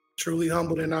 Truly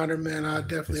humbled and honored, man. I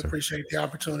definitely appreciate the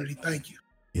opportunity. Thank you.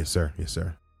 Yes, sir. Yes,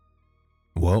 sir.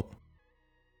 Well,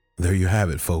 there you have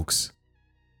it, folks.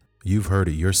 You've heard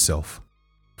it yourself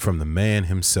from the man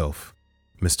himself,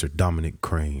 Mr. Domonick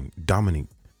Crane. Domonick,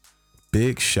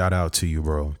 big shout out to you,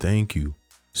 bro. Thank you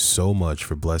so much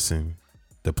for blessing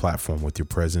the platform with your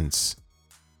presence,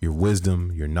 your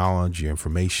wisdom, your knowledge, your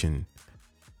information.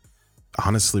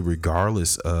 Honestly,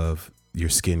 regardless of your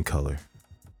skin color,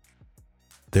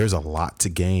 there's a lot to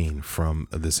gain from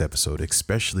this episode,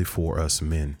 especially for us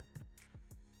men.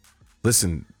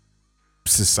 Listen,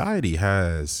 society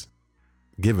has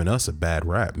given us a bad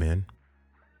rap, man.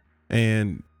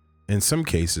 And in some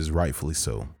cases, rightfully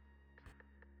so.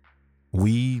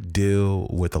 We deal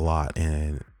with a lot,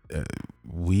 and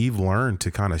we've learned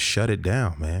to kind of shut it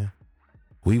down, man.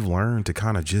 We've learned to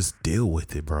kind of just deal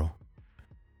with it, bro.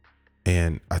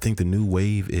 And I think the new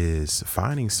wave is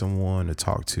finding someone to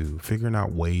talk to, figuring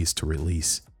out ways to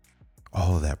release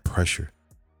all of that pressure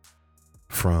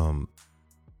from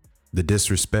the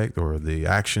disrespect or the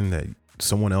action that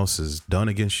someone else has done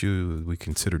against you. We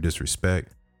consider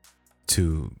disrespect,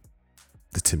 to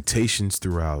the temptations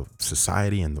throughout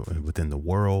society and within the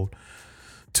world,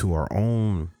 to our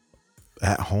own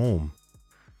at-home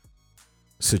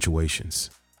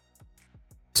situations,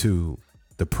 to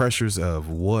the pressures of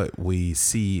what we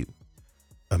see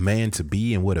a man to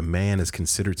be and what a man is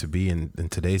considered to be in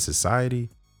today's society,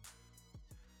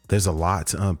 there's a lot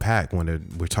to unpack when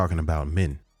we're talking about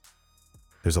men.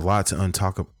 There's a lot to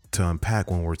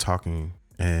unpack when we're talking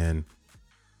and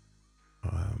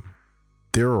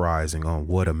theorizing on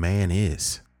what a man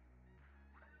is.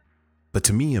 But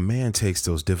to me, a man takes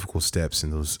those difficult steps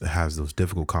and has those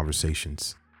difficult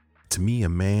conversations. To me, a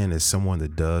man is someone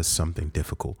that does something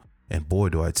difficult. And boy,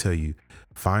 do I tell you,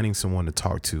 finding someone to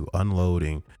talk to,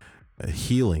 unloading,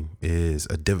 healing is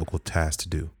a difficult task to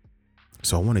do.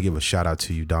 So I want to give a shout out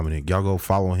to you, Domonick. Y'all go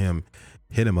follow him,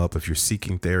 hit him up if you're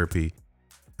seeking therapy.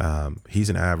 He's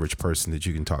an average person that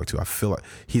you can talk to. I feel like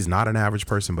he's not an average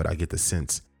person, but I get the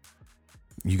sense,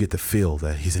 you get the feel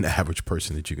that he's an average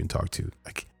person that you can talk to,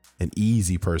 like an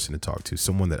easy person to talk to,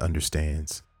 someone that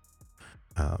understands.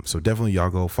 So definitely y'all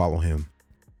go follow him.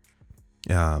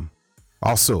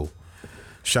 Also,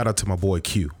 shout out to my boy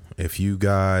Q. If you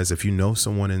know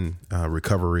someone in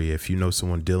recovery, if you know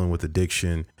someone dealing with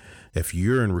addiction, if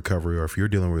you're in recovery or if you're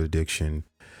dealing with addiction,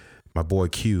 my boy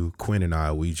Q, Quinn, and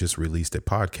I, we just released a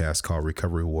podcast called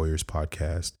Recovery Warriors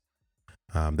Podcast.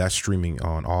 That's streaming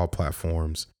on all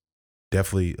platforms.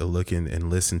 Definitely look in and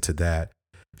listen to that.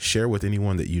 Share with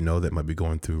anyone that you know that might be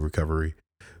going through recovery.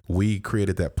 We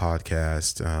created that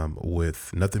podcast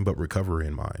with nothing but recovery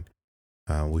in mind.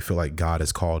 We feel like God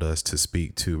has called us to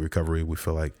speak to recovery. We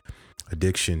feel like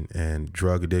addiction and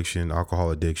drug addiction,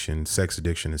 alcohol addiction, sex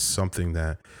addiction is something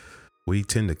that we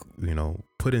tend to,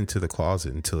 put into the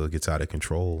closet until it gets out of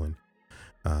control. And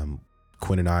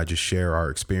Quinn and I just share our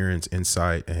experience,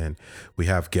 insight, and we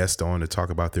have guests on to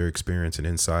talk about their experience and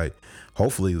insight.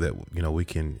 Hopefully that, we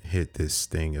can hit this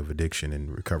thing of addiction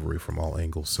and recovery from all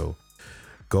angles. So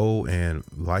go and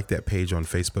like that page on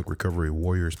Facebook, Recovery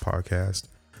Warriors Podcast.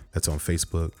 That's on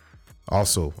Facebook.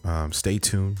 Also, stay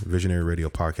tuned. Visionary Radio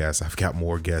Podcast. I've got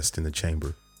more guests in the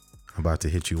chamber. I'm about to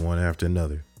hit you one after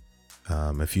another.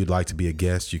 If you'd like to be a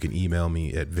guest, you can email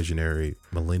me at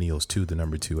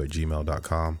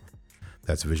visionarymillennials2@gmail.com.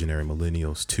 That's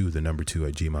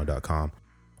visionarymillennials2@gmail.com.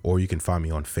 Or you can find me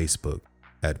on Facebook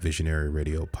at Visionary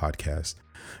Radio Podcast.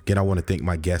 Again, I want to thank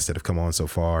my guests that have come on so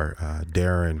far.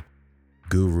 Darren,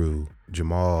 Guru,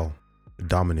 Jamal,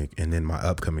 Domonick, and then my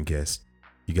upcoming guest.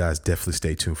 You guys definitely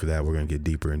stay tuned for that. We're going to get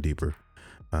deeper and deeper.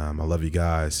 I love you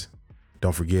guys.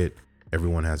 Don't forget,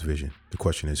 everyone has vision. The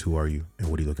question is, who are you and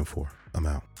what are you looking for? I'm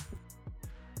out.